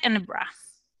 a cat and a bra.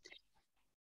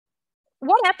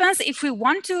 What happens if we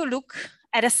want to look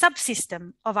at a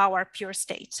subsystem of our pure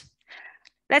state?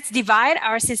 Let's divide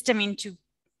our system into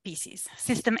pieces,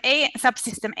 system A,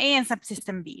 subsystem A, and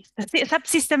subsystem B. The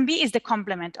subsystem B is the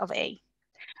complement of A.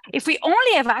 If we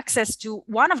only have access to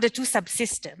one of the two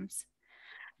subsystems,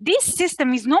 this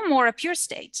system is no more a pure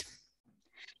state.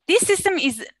 The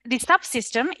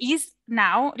subsystem is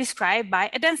now described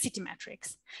by a density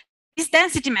matrix. This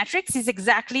density matrix is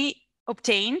exactly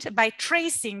obtained by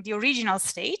tracing the original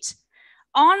state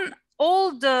on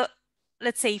all the,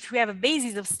 let's say, if we have a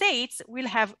basis of states, we'll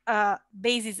have a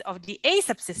basis of the A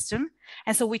subsystem.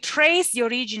 And so we trace the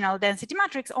original density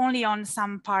matrix only on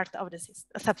some part of the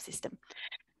subsystem.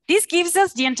 This gives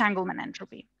us the entanglement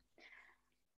entropy.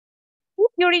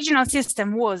 If the original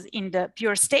system was in the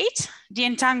pure state, the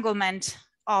entanglement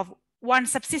of one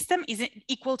subsystem is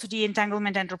equal to the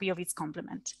entanglement entropy of its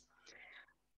complement.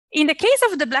 In the case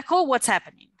of the black hole, what's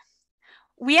happening?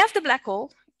 We have the black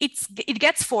hole, it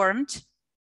gets formed.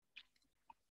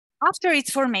 After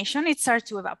its formation, it starts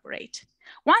to evaporate.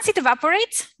 Once it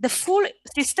evaporates, the full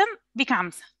system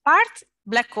becomes part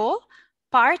black hole,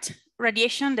 part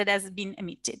radiation that has been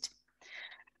emitted.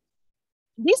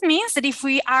 This means that if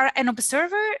we are an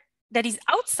observer that is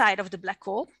outside of the black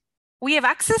hole, we have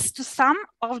access to some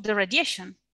of the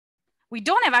radiation. We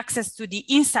don't have access to the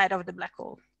inside of the black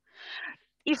hole.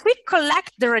 If we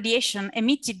collect the radiation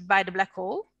emitted by the black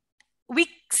hole, we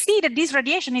see that this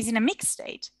radiation is in a mixed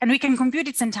state, and we can compute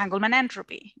its entanglement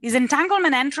entropy. This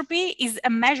entanglement entropy is a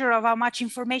measure of how much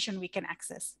information we can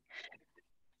access.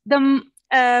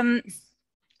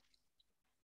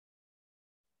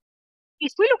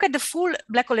 If we look at the full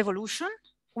black hole evolution,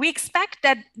 we expect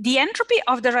that the entropy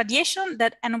of the radiation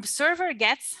that an observer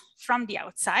gets from the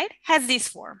outside has this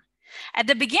form. At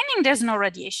the beginning, there's no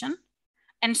radiation,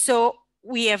 and so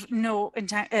we have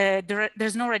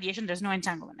there's no radiation, there's no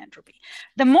entanglement entropy.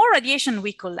 The more radiation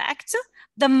we collect,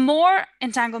 the more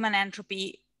entanglement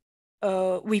entropy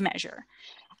we measure.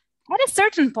 At a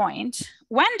certain point,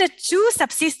 when the two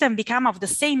subsystems become of the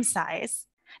same size,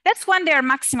 that's when they are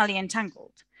maximally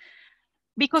entangled,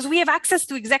 because we have access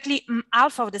to exactly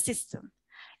half of the system.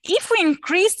 If we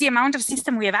increase the amount of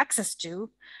system we have access to,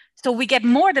 so we get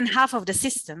more than half of the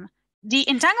system, the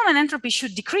entanglement entropy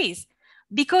should decrease,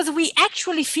 because we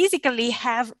actually physically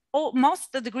have most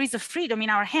of the degrees of freedom in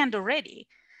our hand already.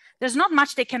 There's not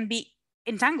much they can be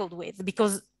entangled with,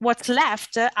 because what's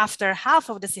left after half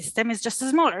of the system is just a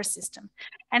smaller system.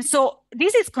 And so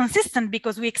this is consistent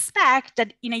because we expect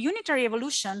that in a unitary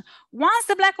evolution, once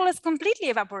the black hole is completely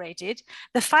evaporated,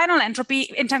 the final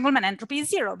entanglement entropy is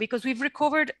zero, because we've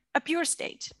recovered a pure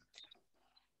state.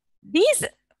 This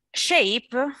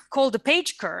shape, called the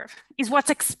Page curve, is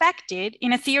what's expected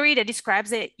in a theory that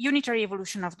describes a unitary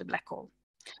evolution of the black hole.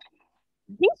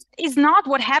 This is not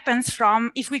what happens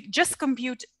if we just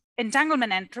compute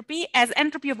entanglement entropy as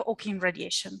entropy of Hawking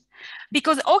radiation,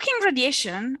 because Hawking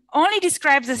radiation only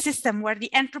describes a system where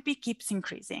the entropy keeps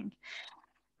increasing.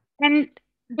 And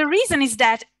the reason is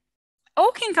that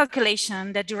Hawking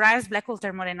calculation that derives black hole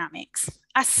thermodynamics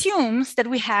assumes that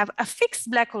we have a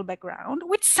fixed black hole background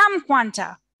with some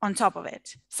quanta on top of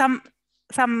it, some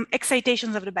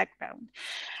excitations of the background.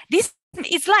 This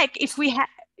is like if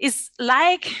is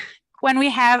like when we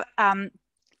have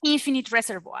infinite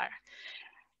reservoir.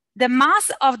 The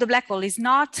mass of the black hole is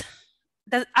not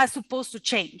that are supposed to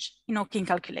change in Hawking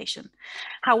calculation.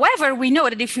 However, we know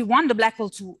that if we want the black hole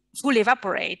to fully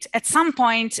evaporate, at some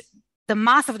point, the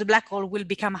mass of the black hole will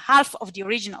become half of the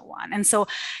original one. And so,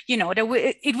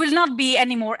 it will not be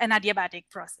anymore an adiabatic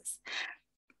process.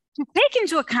 To take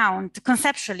into account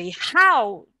conceptually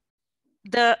how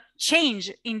the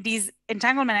change in this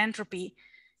entanglement entropy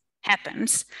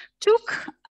happens took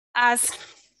us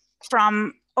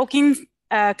from Hawking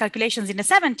calculations in the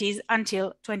 70s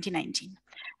until 2019.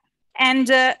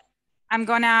 And I'm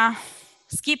gonna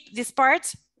skip this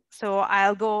part. So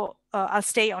I'll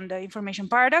stay on the information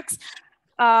paradox.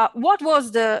 What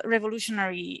was the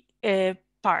revolutionary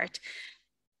part?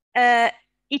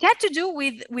 It had to do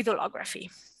with holography.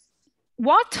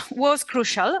 What was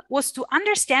crucial was to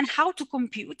understand how to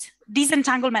compute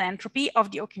disentanglement entropy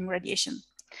of the Hawking radiation.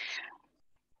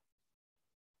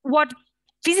 What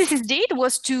physicists did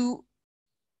was to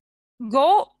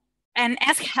go and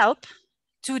ask help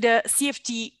to the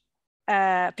CFT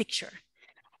picture.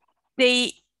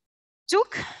 They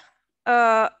took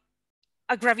a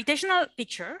gravitational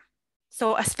picture,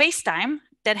 so a space-time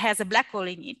that has a black hole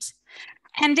in it,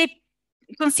 and they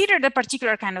considered a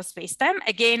particular kind of space-time.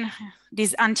 Again,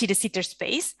 this anti-de Sitter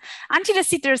space. Anti-de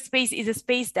Sitter space is a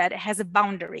space that has a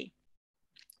boundary.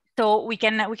 So we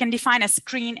can define a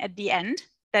screen at the end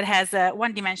that has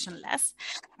one dimension less.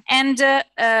 And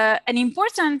an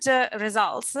important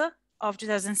results of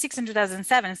 2006 and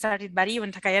 2007, started by Ryu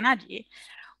and Takayanagi,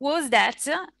 was that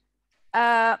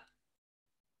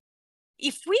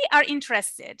if we are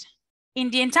interested in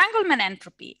the entanglement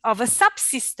entropy of a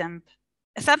subsystem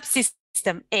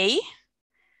A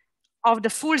of the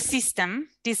full system,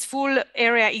 this full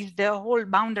area is the whole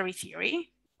boundary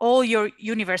theory, all your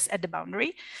universe at the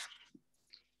boundary.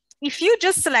 If you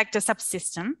just select a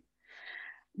subsystem,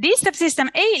 this subsystem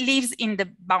A lives in the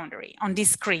boundary on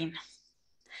this screen.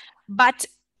 But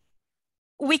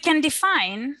we can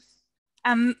define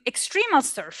an extremal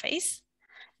surface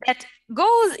that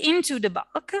goes into the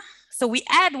bulk. So we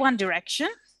add one direction.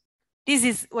 This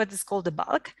is what is called the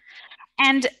bulk.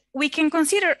 And we can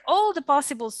consider all the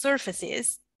possible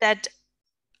surfaces that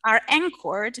are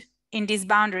anchored in this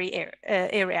boundary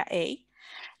area A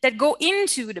that go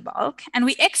into the bulk, and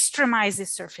we extremize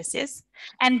these surfaces.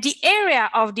 And the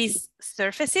area of these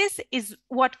surfaces is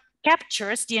what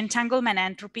captures the entanglement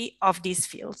entropy of these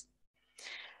fields.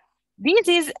 This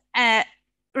is a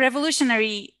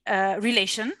revolutionary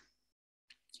relation.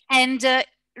 And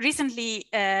recently,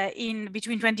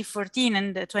 between 2014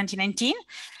 and 2019,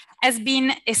 has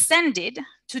been extended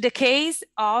to the case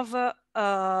of a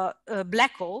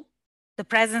black hole, the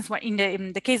presence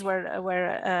in the case where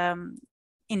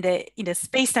in the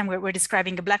space-time where we're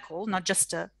describing a black hole, not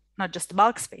just a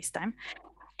bulk space-time.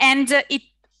 And it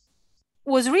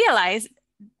was realized,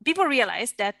 people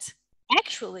realized that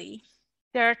actually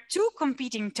there are two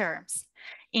competing terms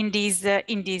in this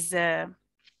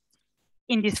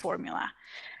formula.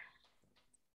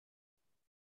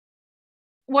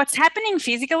 What's happening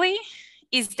physically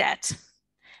is that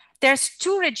there's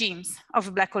two regimes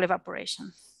of black hole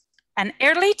evaporation: an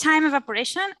early time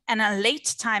evaporation and a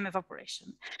late time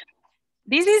evaporation.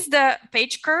 This is the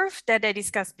page curve that I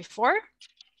discussed before.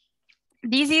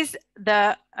 This is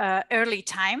the early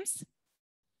times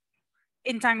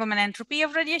entanglement entropy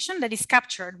of radiation that is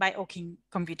captured by Hawking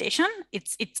computation.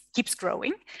 It keeps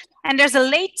growing. And there's a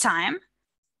late time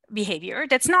behavior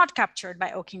that's not captured by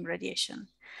Hawking radiation.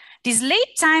 This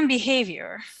late time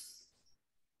behavior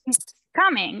is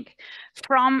coming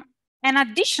from an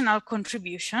additional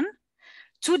contribution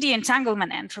to the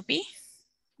entanglement entropy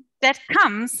that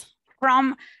comes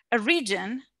from a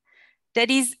region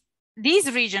that is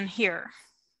this region here,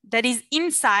 that is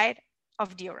inside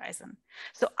of the horizon.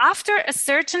 So after a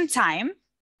certain time,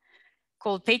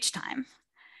 called page time,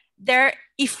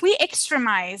 if we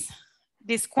extremize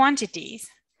these quantities,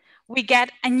 we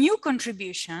get a new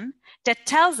contribution that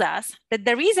tells us that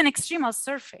there is an extremal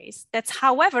surface that's,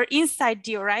 however, inside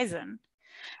the horizon.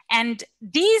 And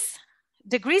these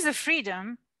degrees of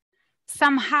freedom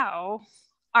somehow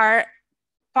are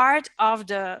part of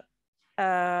the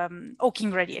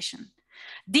Hawking radiation.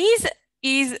 This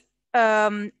is,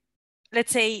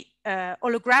 let's say,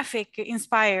 holographic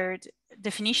inspired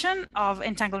definition of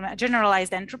entanglement,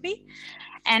 generalized entropy.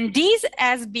 And this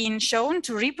has been shown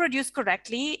to reproduce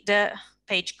correctly the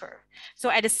page curve. So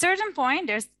at a certain point,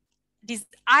 there's these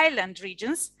island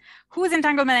regions whose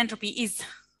entanglement entropy is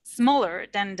smaller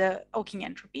than the Hawking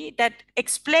entropy that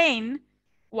explain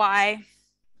why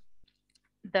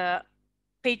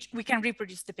we can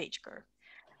reproduce the page curve.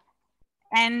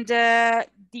 And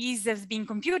these have been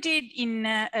computed in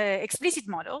explicit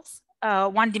models,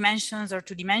 1 dimensions or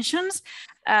 2 dimensions,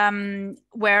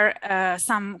 where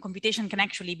some computation can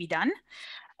actually be done.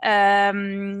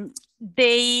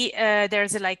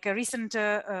 There's like a recent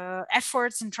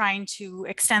efforts in trying to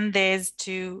extend this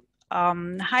to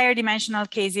higher dimensional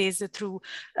cases through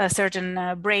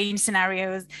certain brain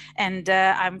scenarios. And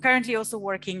I'm currently also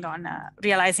working on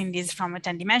realizing this from a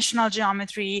 10-dimensional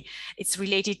geometry. It's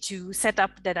related to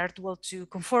setup that are dual to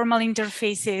conformal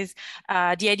interfaces.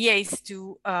 The idea is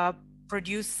to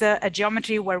produce a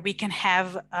geometry where we can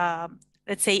have,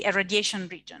 let's say, a radiation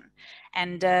region.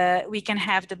 And we can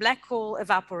have the black hole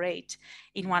evaporate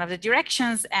in one of the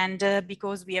directions. And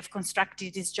because we have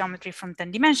constructed this geometry from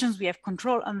 10 dimensions, we have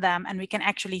control on them. And we can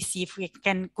actually see if we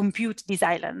can compute these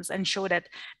islands and show that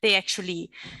they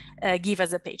actually give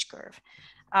us a page curve.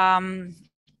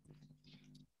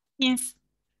 Since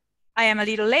I am a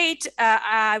little late,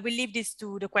 I will leave this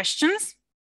to the questions.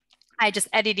 I just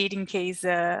added it in case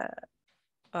I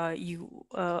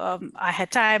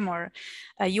had time or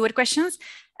you had questions.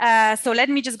 So let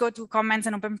me just go to comments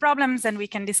and open problems, and we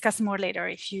can discuss more later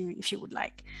if you would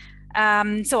like.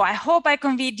 So I hope I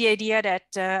conveyed the idea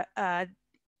that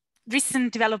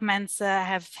recent developments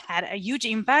have had a huge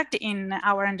impact in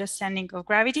our understanding of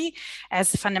gravity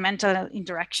as fundamental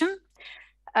interaction.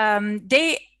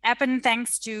 They happen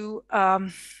thanks to a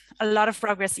lot of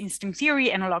progress in string theory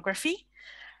and holography.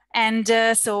 And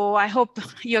so I hope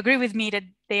you agree with me that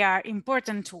they are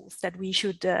important tools that we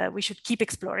should keep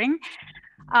exploring.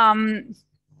 And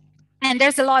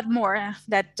there's a lot more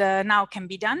that now can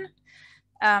be done.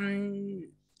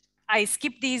 I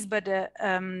skipped these, but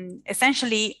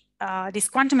essentially these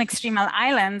quantum extremal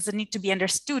islands need to be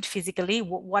understood physically.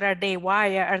 What are they?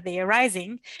 Why are they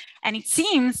arising? And it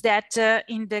seems that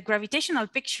in the gravitational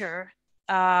picture,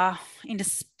 in the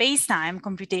space-time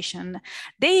computation,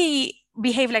 they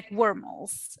behave like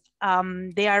wormholes.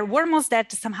 They are wormholes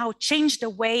that somehow change the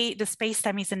way the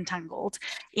space-time is entangled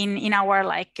in our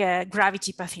like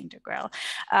gravity path integral.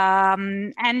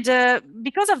 And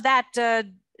because of that,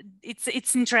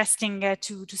 it's interesting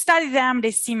to study them.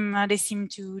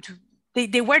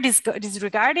 They were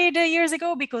disregarded years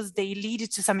ago because they lead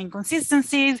to some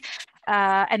inconsistencies,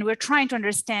 and we're trying to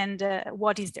understand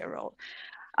what is their role.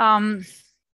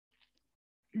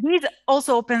 This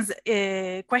also opens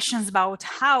questions about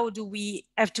how do we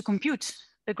have to compute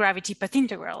the gravity path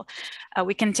integral.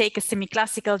 We can take a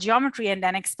semi-classical geometry and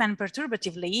then expand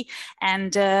perturbatively.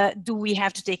 And do we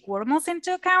have to take wormholes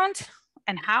into account,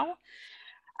 and how?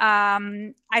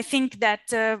 I think that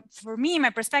for me,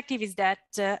 my perspective is that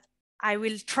I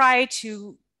will try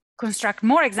to construct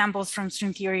more examples from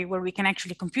string theory where we can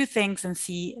actually compute things and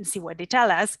see what they tell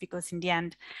us, because in the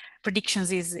end,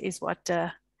 predictions is what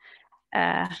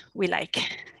we like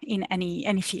in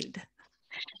any field.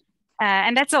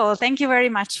 And that's all. Thank you very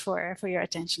much for your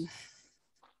attention.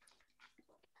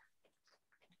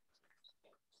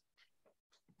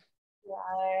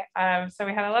 Yeah, so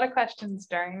we had a lot of questions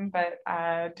during, but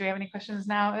do we have any questions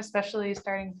now, especially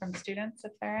starting from students,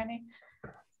 if there are any?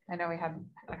 I know we had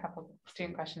a couple of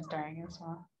student questions during as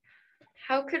well.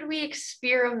 How could we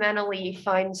experimentally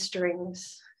find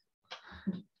strings?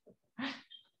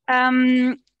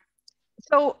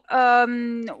 So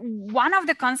one of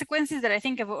the consequences that I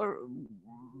think have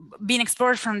been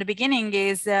explored from the beginning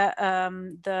is the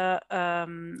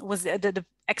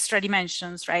extra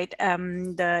dimensions, right?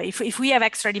 If we have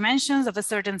extra dimensions of a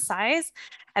certain size,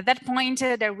 at that point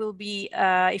there will be,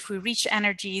 if we reach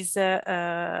energies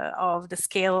of the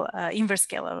scale, inverse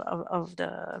scale of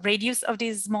the radius of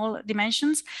these small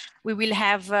dimensions, we will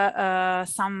have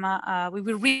we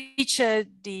will reach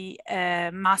the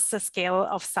mass scale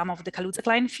of some of the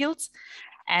Kaluza-Klein fields.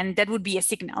 And that would be a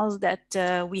signal that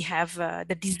we have,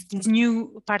 that these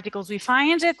new particles we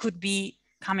find could be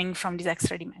coming from these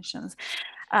extra dimensions.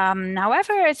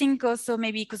 However, I think also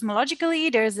maybe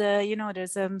cosmologically, there's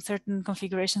certain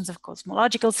configurations of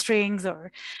cosmological strings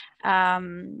or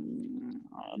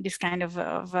this kind of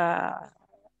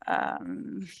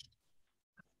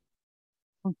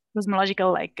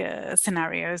cosmological like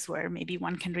scenarios where maybe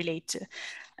one can relate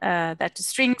that to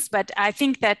strings. But I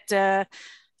think that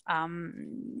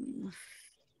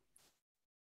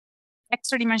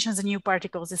extra dimensions and new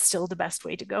particles is still the best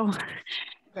way to go.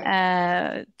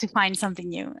 Okay. To find something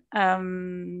new.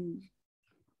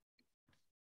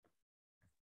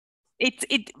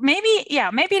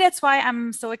 Maybe that's why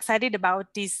I'm so excited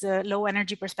about these low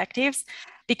energy perspectives,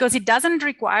 because it doesn't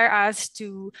require us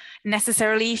to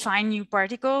necessarily find new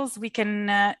particles. We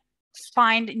can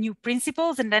find new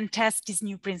principles and then test these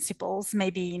new principles,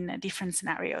 maybe in different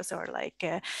scenarios, or like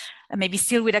maybe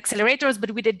still with accelerators,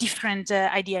 but with a different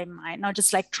idea in mind, not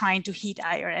just like trying to hit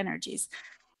higher energies.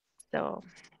 So,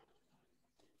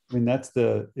 I mean, that's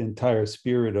the entire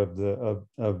spirit of the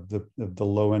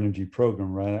low energy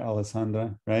program, right,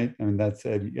 Alessandra? Right? I mean, that's,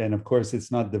 and of course,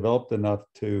 it's not developed enough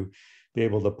to be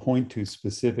able to point to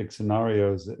specific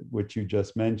scenarios, which you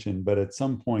just mentioned. But at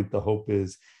some point, the hope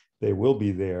is they will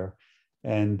be there,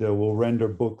 and will render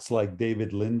books like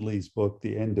David Lindley's book,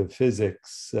 The End of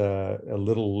Physics, a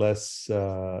little less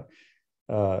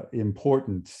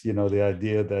important. You know, the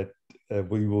idea that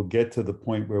we will get to the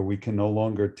point where we can no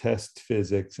longer test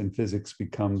physics and physics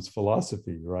becomes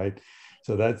philosophy, right?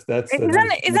 So that's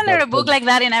isn't there a book like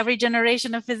that in every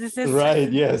generation of physicists?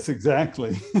 Right. Yes,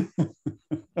 exactly.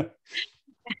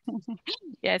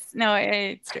 Yes, no,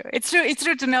 it's true. It's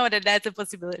true to know that that's a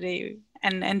possibility,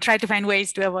 and try to find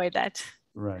ways to avoid that.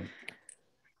 Right.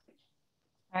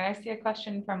 All right, I see a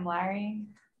question from Larry.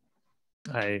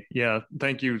 Hi. Yeah,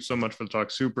 thank you so much for the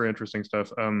talk. Super interesting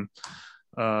stuff.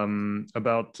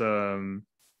 About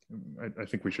I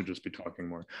think we should just be talking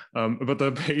more about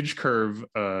the page curve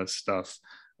stuff.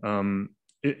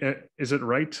 Is it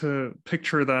right to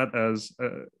picture that as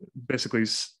basically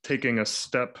taking a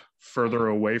step further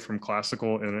away from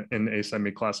classical in a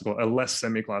semi-classical, a less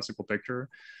semi-classical picture?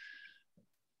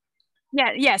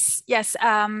 Yeah. Yes. Yes.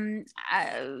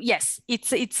 Yes.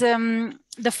 It's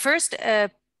the first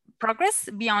progress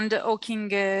beyond the Hawking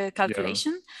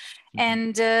calculation, yeah.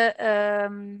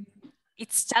 And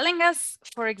it's telling us,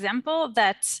 for example,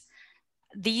 that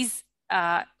these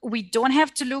we don't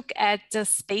have to look at the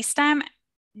space-time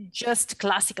just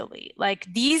classically. Like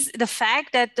the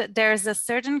fact that there's a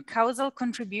certain causal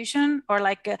contribution, or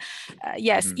like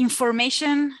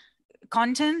information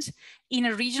content in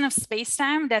a region of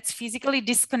space-time that's physically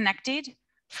disconnected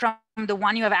from the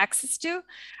one you have access to,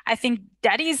 I think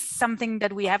that is something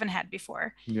that we haven't had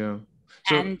before. Yeah.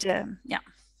 So, and yeah.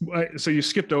 So you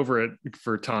skipped over it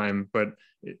for time, but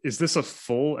is this a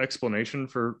full explanation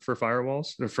for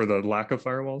firewalls, or for the lack of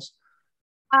firewalls?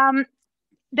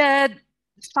 The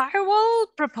firewall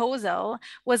proposal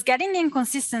was getting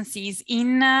inconsistencies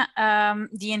in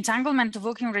the entanglement of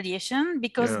Hawking radiation,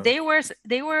 because they were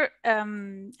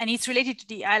and it's related to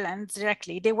the islands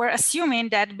directly. They were assuming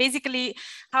that basically,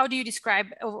 how do you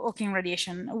describe Hawking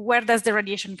radiation? Where does the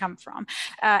radiation come from?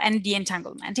 And the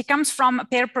entanglement. It comes from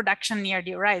pair production near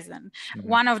the horizon. Mm-hmm.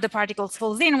 One of the particles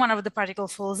falls in, one of the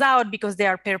particles falls out, because they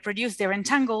are pair produced, they're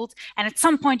entangled, and at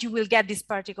some point you will get this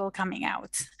particle coming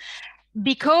out.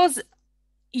 Because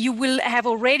you will have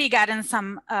already gotten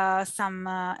some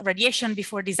radiation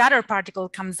before this other particle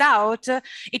comes out,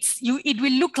 it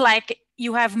will look like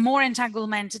you have more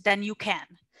entanglement than you can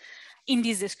in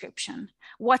this description.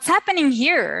 What's happening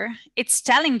here, it's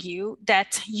telling you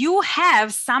that you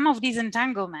have some of this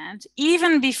entanglement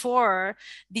even before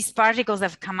these particles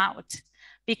have come out,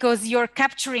 because you're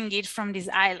capturing it from this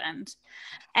island.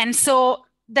 And so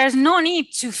there's no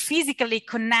need to physically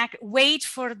wait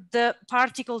for the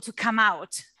particle to come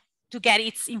out to get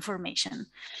its information.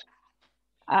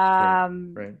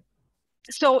 Right.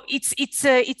 So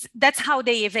that's how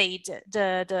they evade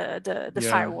the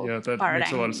firewall. Yeah, that paradigm.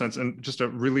 Makes a lot of sense. And just a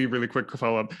really quick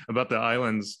follow-up about the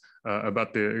islands,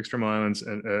 about the external islands,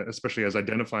 and especially as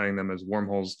identifying them as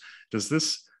wormholes. Does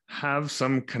this have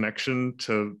some connection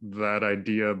to that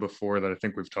idea before that I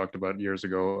think we've talked about years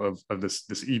ago of this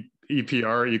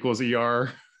EPR equals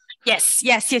ER? Yes.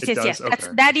 Okay.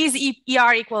 That is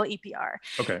ER equal EPR.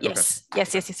 Okay. Yes. Okay.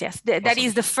 Yes. That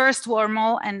is the first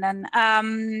wormhole, and then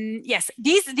yes,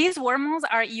 these wormholes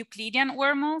are Euclidean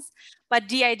wormholes, but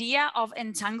the idea of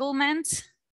entanglement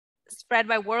spread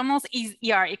by wormholes is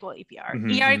ER equal EPR.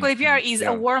 Mm-hmm, ER equal EPR is a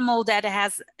wormhole that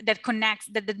connects,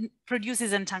 that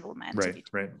produces entanglement.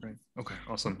 Right. Okay,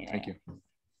 awesome. Yeah. Thank you.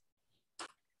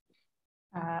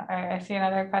 I see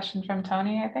another question from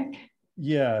Tony, I think.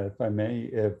 Yeah, if I may,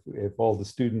 if all the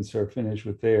students are finished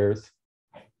with theirs.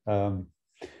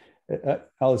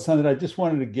 Alessandra, I just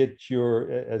wanted to get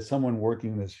as someone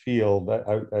working in this field,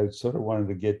 I sort of wanted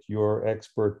to get your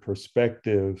expert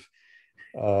perspective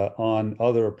on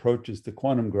other approaches to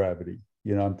quantum gravity.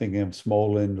 You know, I'm thinking of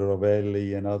Smolin,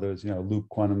 Rovelli, and others, loop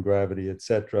quantum gravity,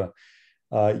 etc.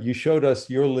 You showed us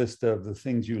your list of the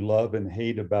things you love and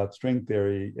hate about string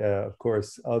theory. Of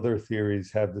course, other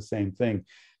theories have the same thing.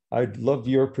 I'd love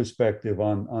your perspective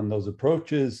on those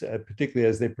approaches, particularly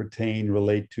as they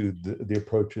relate to the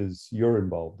approaches you're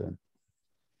involved in.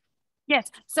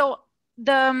 Yes. So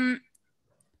coming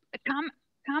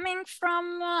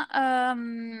from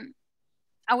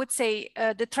I would say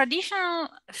the traditional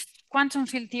quantum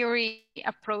field theory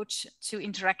approach to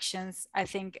interactions, I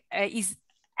think, is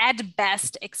at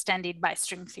best extended by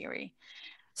string theory.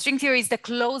 String theory is the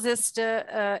closest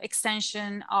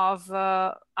extension of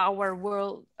our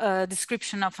world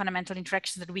description of fundamental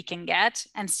interactions that we can get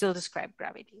and still describe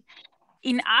gravity.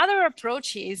 In other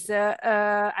approaches,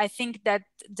 I think that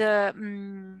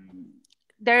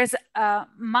there's a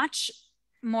much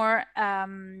more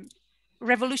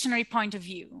revolutionary point of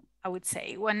view, I would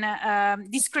say, when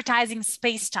discretizing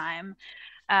space-time.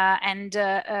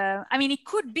 I mean, it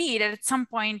could be that at some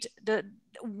point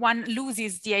one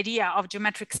loses the idea of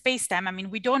geometric space-time. I mean,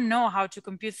 we don't know how to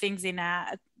compute things in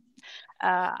a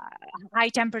high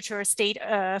temperature state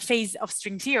phase of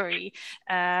string theory.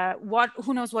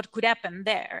 Who knows what could happen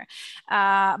there?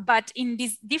 But in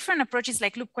these different approaches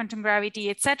like loop quantum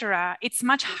gravity, etc., it's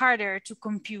much harder to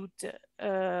compute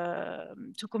or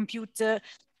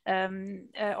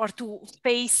to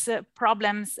face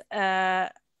problems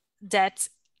that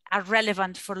are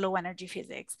relevant for low energy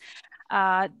physics.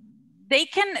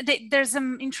 There's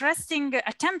some interesting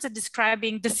attempts at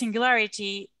describing the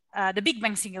singularity, the Big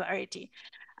Bang singularity.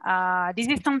 This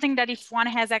is something that if one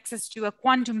has access to a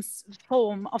quantum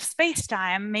form of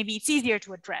space-time, maybe it's easier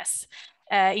to address.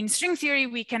 In string theory,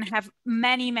 we can have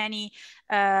many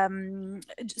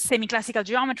semi-classical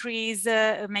geometries,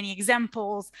 many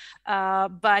examples,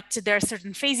 but there are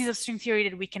certain phases of string theory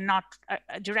that we cannot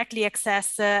directly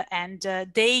access, and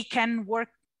they can work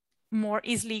more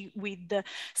easily with the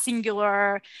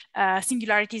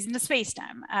singularities in the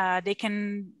space-time. They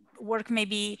can work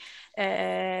maybe,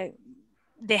 they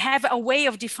have a way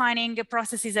of defining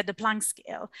processes at the Planck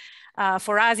scale.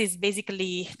 For us, it's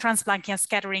basically trans-Planckian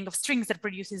scattering of strings that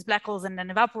produces black holes and then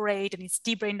evaporate, and it's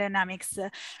deep brain dynamics.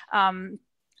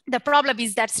 The problem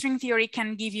is that string theory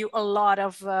can give you a lot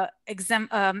of, or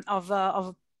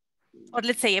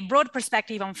let's say a broad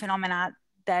perspective on phenomena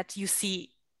that you see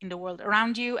in the world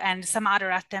around you, and some other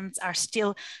attempts are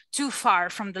still too far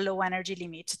from the low energy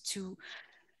limit to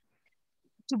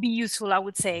be useful, I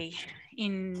would say,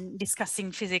 in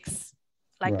discussing physics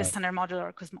like the standard model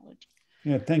or cosmology.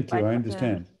 Yeah, thank you. I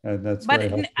understand. That's very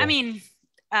helpful. I mean,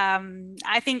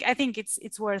 I think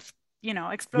it's worth, you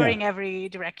know, exploring every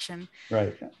direction.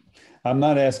 Right. I'm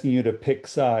not asking you to pick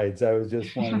sides. I was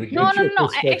just wanting to get no.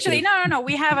 Actually, no.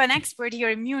 We have an expert here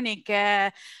in Munich,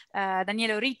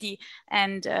 Daniele Oriti,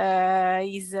 and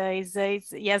he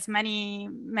has many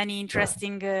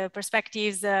interesting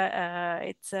perspectives.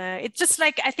 It's just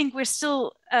like, I think we're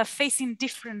still facing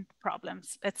different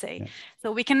problems, let's say. Yeah.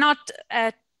 So we cannot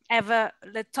ever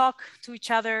talk to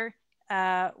each other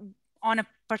on a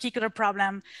particular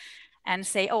problem and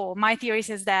say, oh, my theory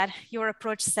says that, your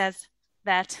approach says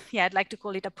that. Yeah, I'd like to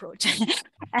call it approach.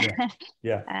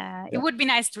 It would be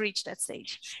nice to reach that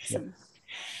stage. So.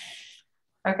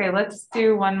 Okay, let's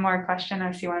do one more question.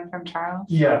 I see one from Charles.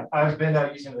 Yeah, I've been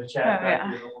using the chat back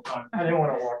here the whole time. I didn't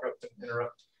want to walk up and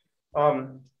interrupt.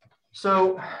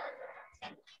 So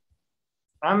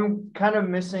I'm kind of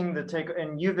missing the take,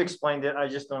 and you've explained it, I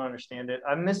just don't understand it.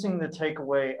 I'm missing the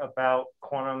takeaway about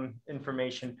quantum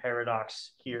information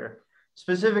paradox here.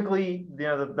 Specifically, you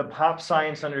know, the pop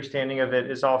science understanding of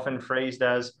it is often phrased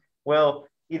as, well,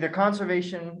 either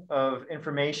conservation of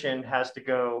information has to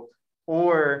go,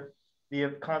 or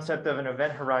the concept of an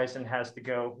event horizon has to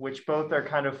go, which both are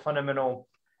kind of fundamental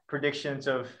predictions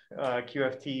of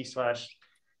QFT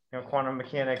 / quantum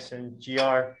mechanics and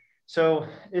GR. So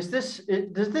does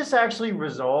this actually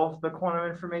resolve the quantum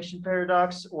information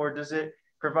paradox, or does it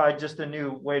provide just a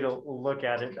new way to look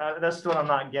at it? That's what I'm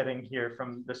not getting here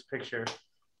from this picture.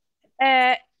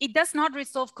 It does not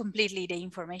resolve completely the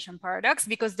information paradox,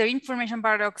 because the information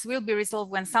paradox will be resolved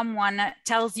when someone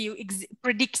tells you,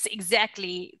 predicts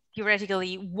exactly,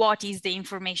 theoretically, what is the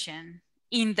information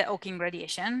in the Hawking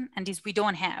radiation, and this we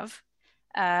don't have.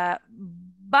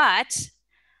 But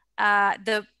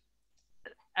the,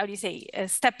 how do you say,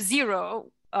 step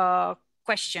zero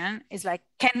question is like,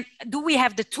 do we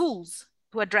have the tools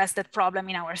to address that problem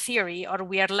in our theory, or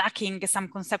we are lacking some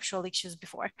conceptual issues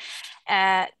before?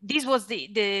 This was the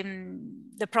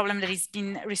problem that is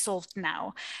being resolved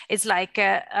now. It's like,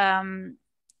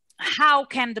 how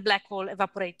can the black hole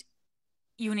evaporate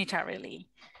unitarily?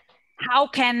 How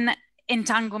can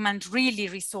entanglement really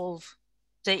resolve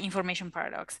the information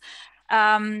paradox?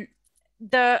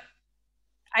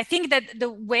 I think that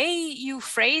the way you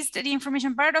phrased the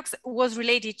information paradox was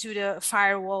related to the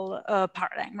firewall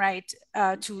paradigm, right?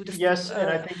 Yes, and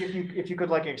I think if you could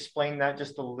like explain that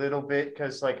just a little bit,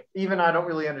 because like even I don't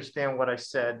really understand what I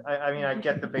said. I mean, I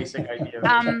get the basic idea.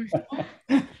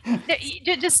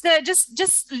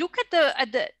 Just look at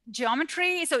the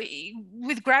geometry. So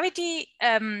with gravity,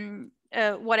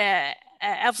 what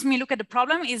helps me look at the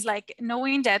problem is like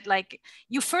knowing that like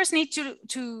you first need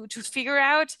to figure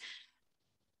out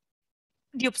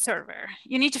the observer.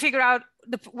 You need to figure out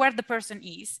where the person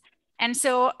is. And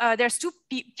so there's two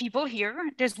people here.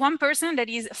 There's one person that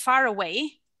is far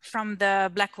away from the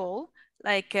black hole,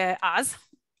 like us,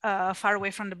 far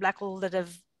away from the black hole that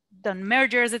have done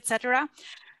mergers, etc.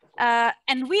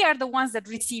 And we are the ones that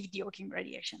receive the Hawking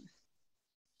radiation.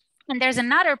 And there's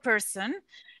another person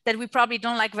that we probably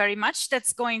don't like very much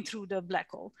that's going through the black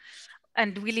hole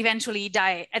and will eventually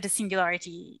die at a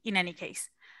singularity in any case.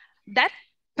 That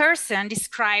person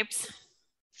describes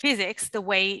physics the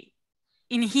way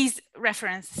in his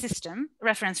reference system,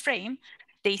 reference frame,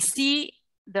 they see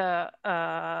the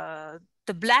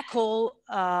black hole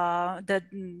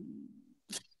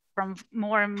from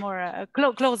more and more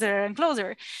closer and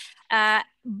closer,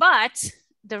 but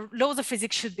the laws of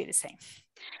physics should be the same.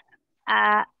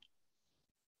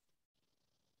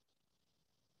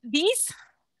 This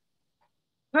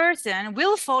person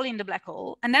will fall in the black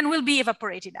hole and then will be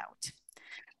evaporated out.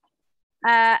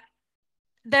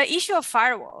 The issue of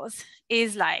firewalls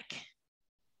is like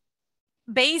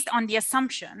based on the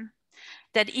assumption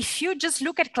that if you just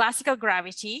look at classical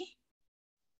gravity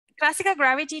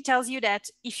tells you that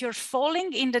if you're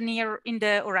falling in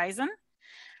the horizon,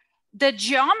 the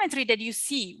geometry that you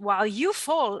see while you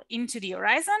fall into the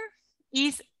horizon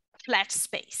is flat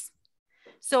space.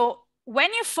 So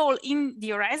when you fall in the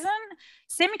horizon,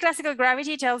 semi-classical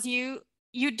gravity tells you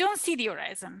you don't see the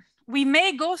horizon. We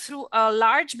may go through a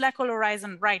large black hole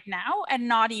horizon right now and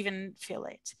not even feel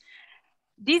it.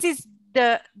 This is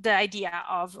the idea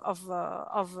of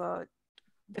the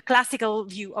classical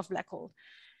view of black hole.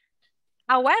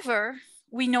 However,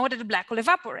 we know that the black hole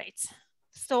evaporates.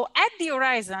 So at the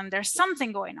horizon, there's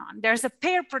something going on. There's a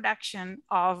pair production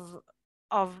of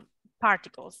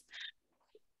particles.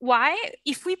 Why?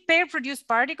 If we pair produce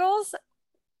particles,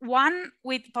 one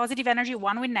with positive energy,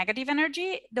 one with negative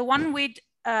energy, the one with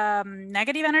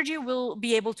negative energy will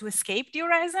be able to escape the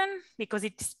horizon because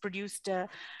it's produced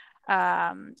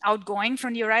outgoing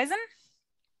from the horizon,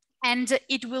 and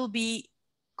it will be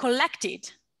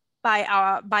collected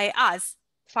by us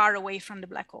far away from the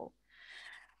black hole.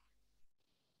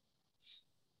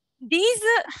 This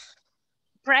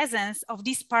presence of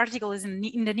these particles in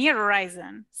the near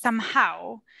horizon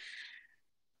somehow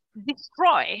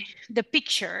destroy the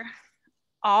picture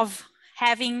of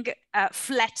having a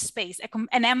flat space,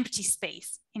 an empty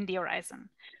space in the horizon.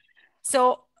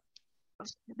 So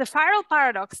the firewall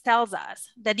paradox tells us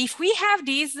that if we have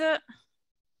this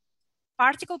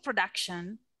particle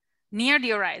production near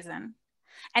the horizon,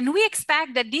 and we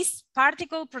expect that this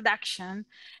particle production,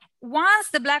 once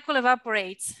the black hole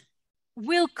evaporates,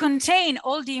 will contain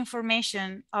all the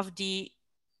information of the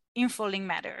infalling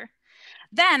matter,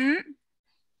 then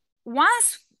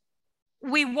once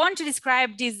we want to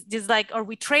describe this like, or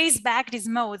we trace back these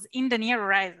modes in the near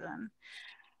horizon,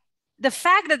 the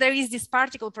fact that there is this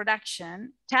particle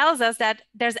production tells us that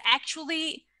there's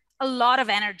actually a lot of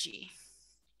energy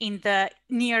in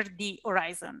near the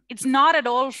horizon. It's not at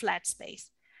all flat space.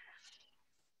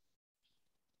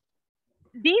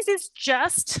 This is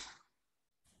just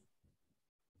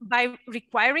by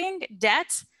requiring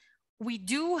that we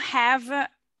do have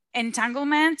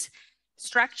entanglement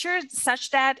structured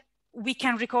such that we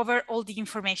can recover all the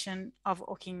information of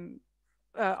Hawking,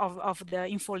 of the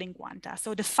infalling quanta.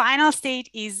 So the final state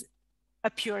is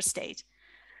a pure state.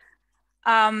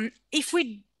 If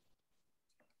we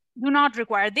do not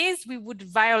require this, we would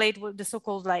violate the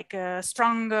so-called like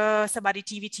strong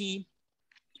subadditivity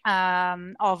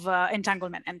of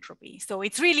entanglement entropy. So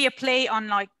it's really a play on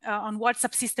like on what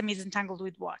subsystem is entangled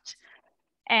with what.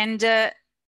 And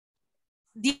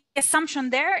the assumption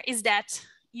there is that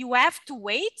you have to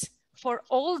wait for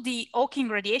all the Hawking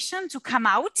radiation to come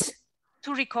out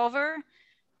to recover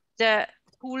the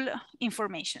full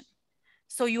information.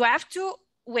 So you have to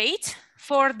wait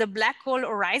for the black hole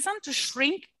horizon to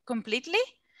shrink completely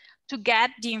to get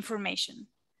the information.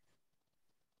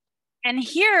 And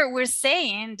here we're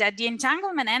saying that the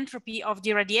entanglement entropy of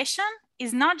the radiation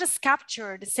is not just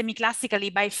captured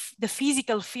semi-classically by the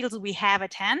physical fields we have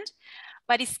at hand,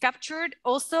 but is captured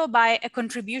also by a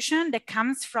contribution that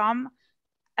comes from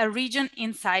a region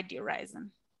inside the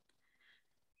horizon.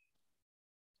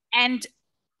 And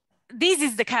this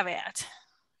is the caveat.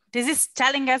 This is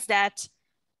telling us that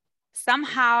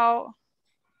somehow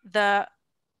the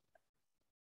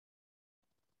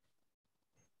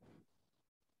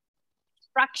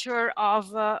structure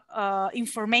of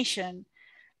information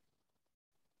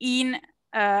in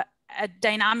a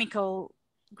dynamical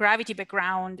gravity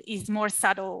background is more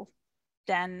subtle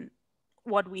than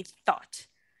what we thought.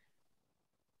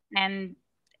 And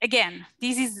again,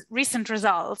 this is recent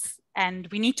results, and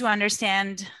we need to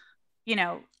understand, you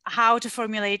know, how to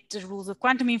formulate the rules of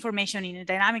quantum information in a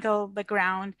dynamical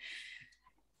background.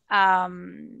 But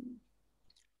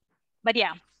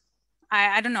yeah,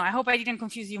 I don't know. I hope I didn't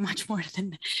confuse you much more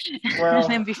than,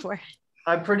 than before.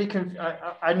 I'm pretty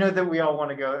I know that we all want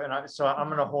to go, and so I'm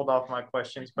going to hold off my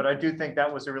questions, but I do think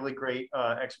that was a really great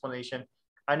explanation.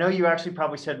 I know you actually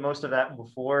probably said most of that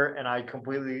before, and I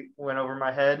completely went over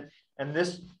my head. And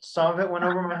some of it went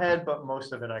over my head, but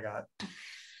most of it I got.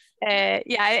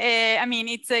 Yeah, I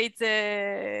mean,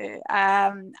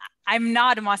 I'm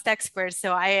not a most expert,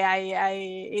 so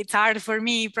it's hard for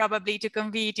me probably to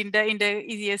compete in the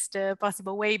easiest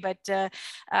possible way. But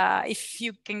if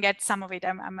you can get some of it,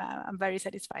 I'm very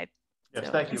satisfied. Yes,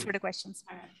 so thank you. Thanks for the questions.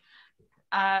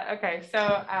 Okay, so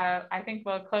I think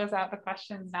we'll close out the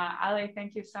questions now. Ali,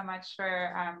 thank you so much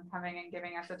for coming and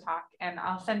giving us a talk. And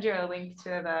I'll send you a link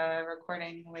to the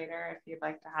recording later if you'd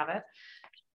like to have it.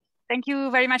 Thank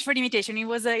you very much for the invitation. It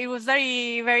was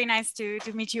very, very nice to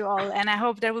meet you all. And I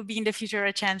hope there will be in the future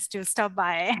a chance to stop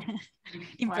by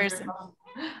in person. All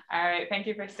right, thank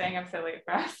you for staying up so late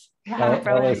for us.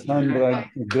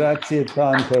 Alessandra, grazie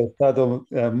tanto, è stato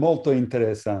molto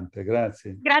interessante,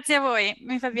 grazie. Grazie a voi,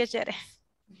 mi fa piacere.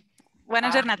 Buona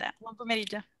giornata, buon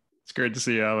pomeriggio. It's great to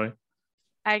see you, Ali.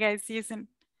 Bye guys, see you soon.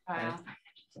 Bye.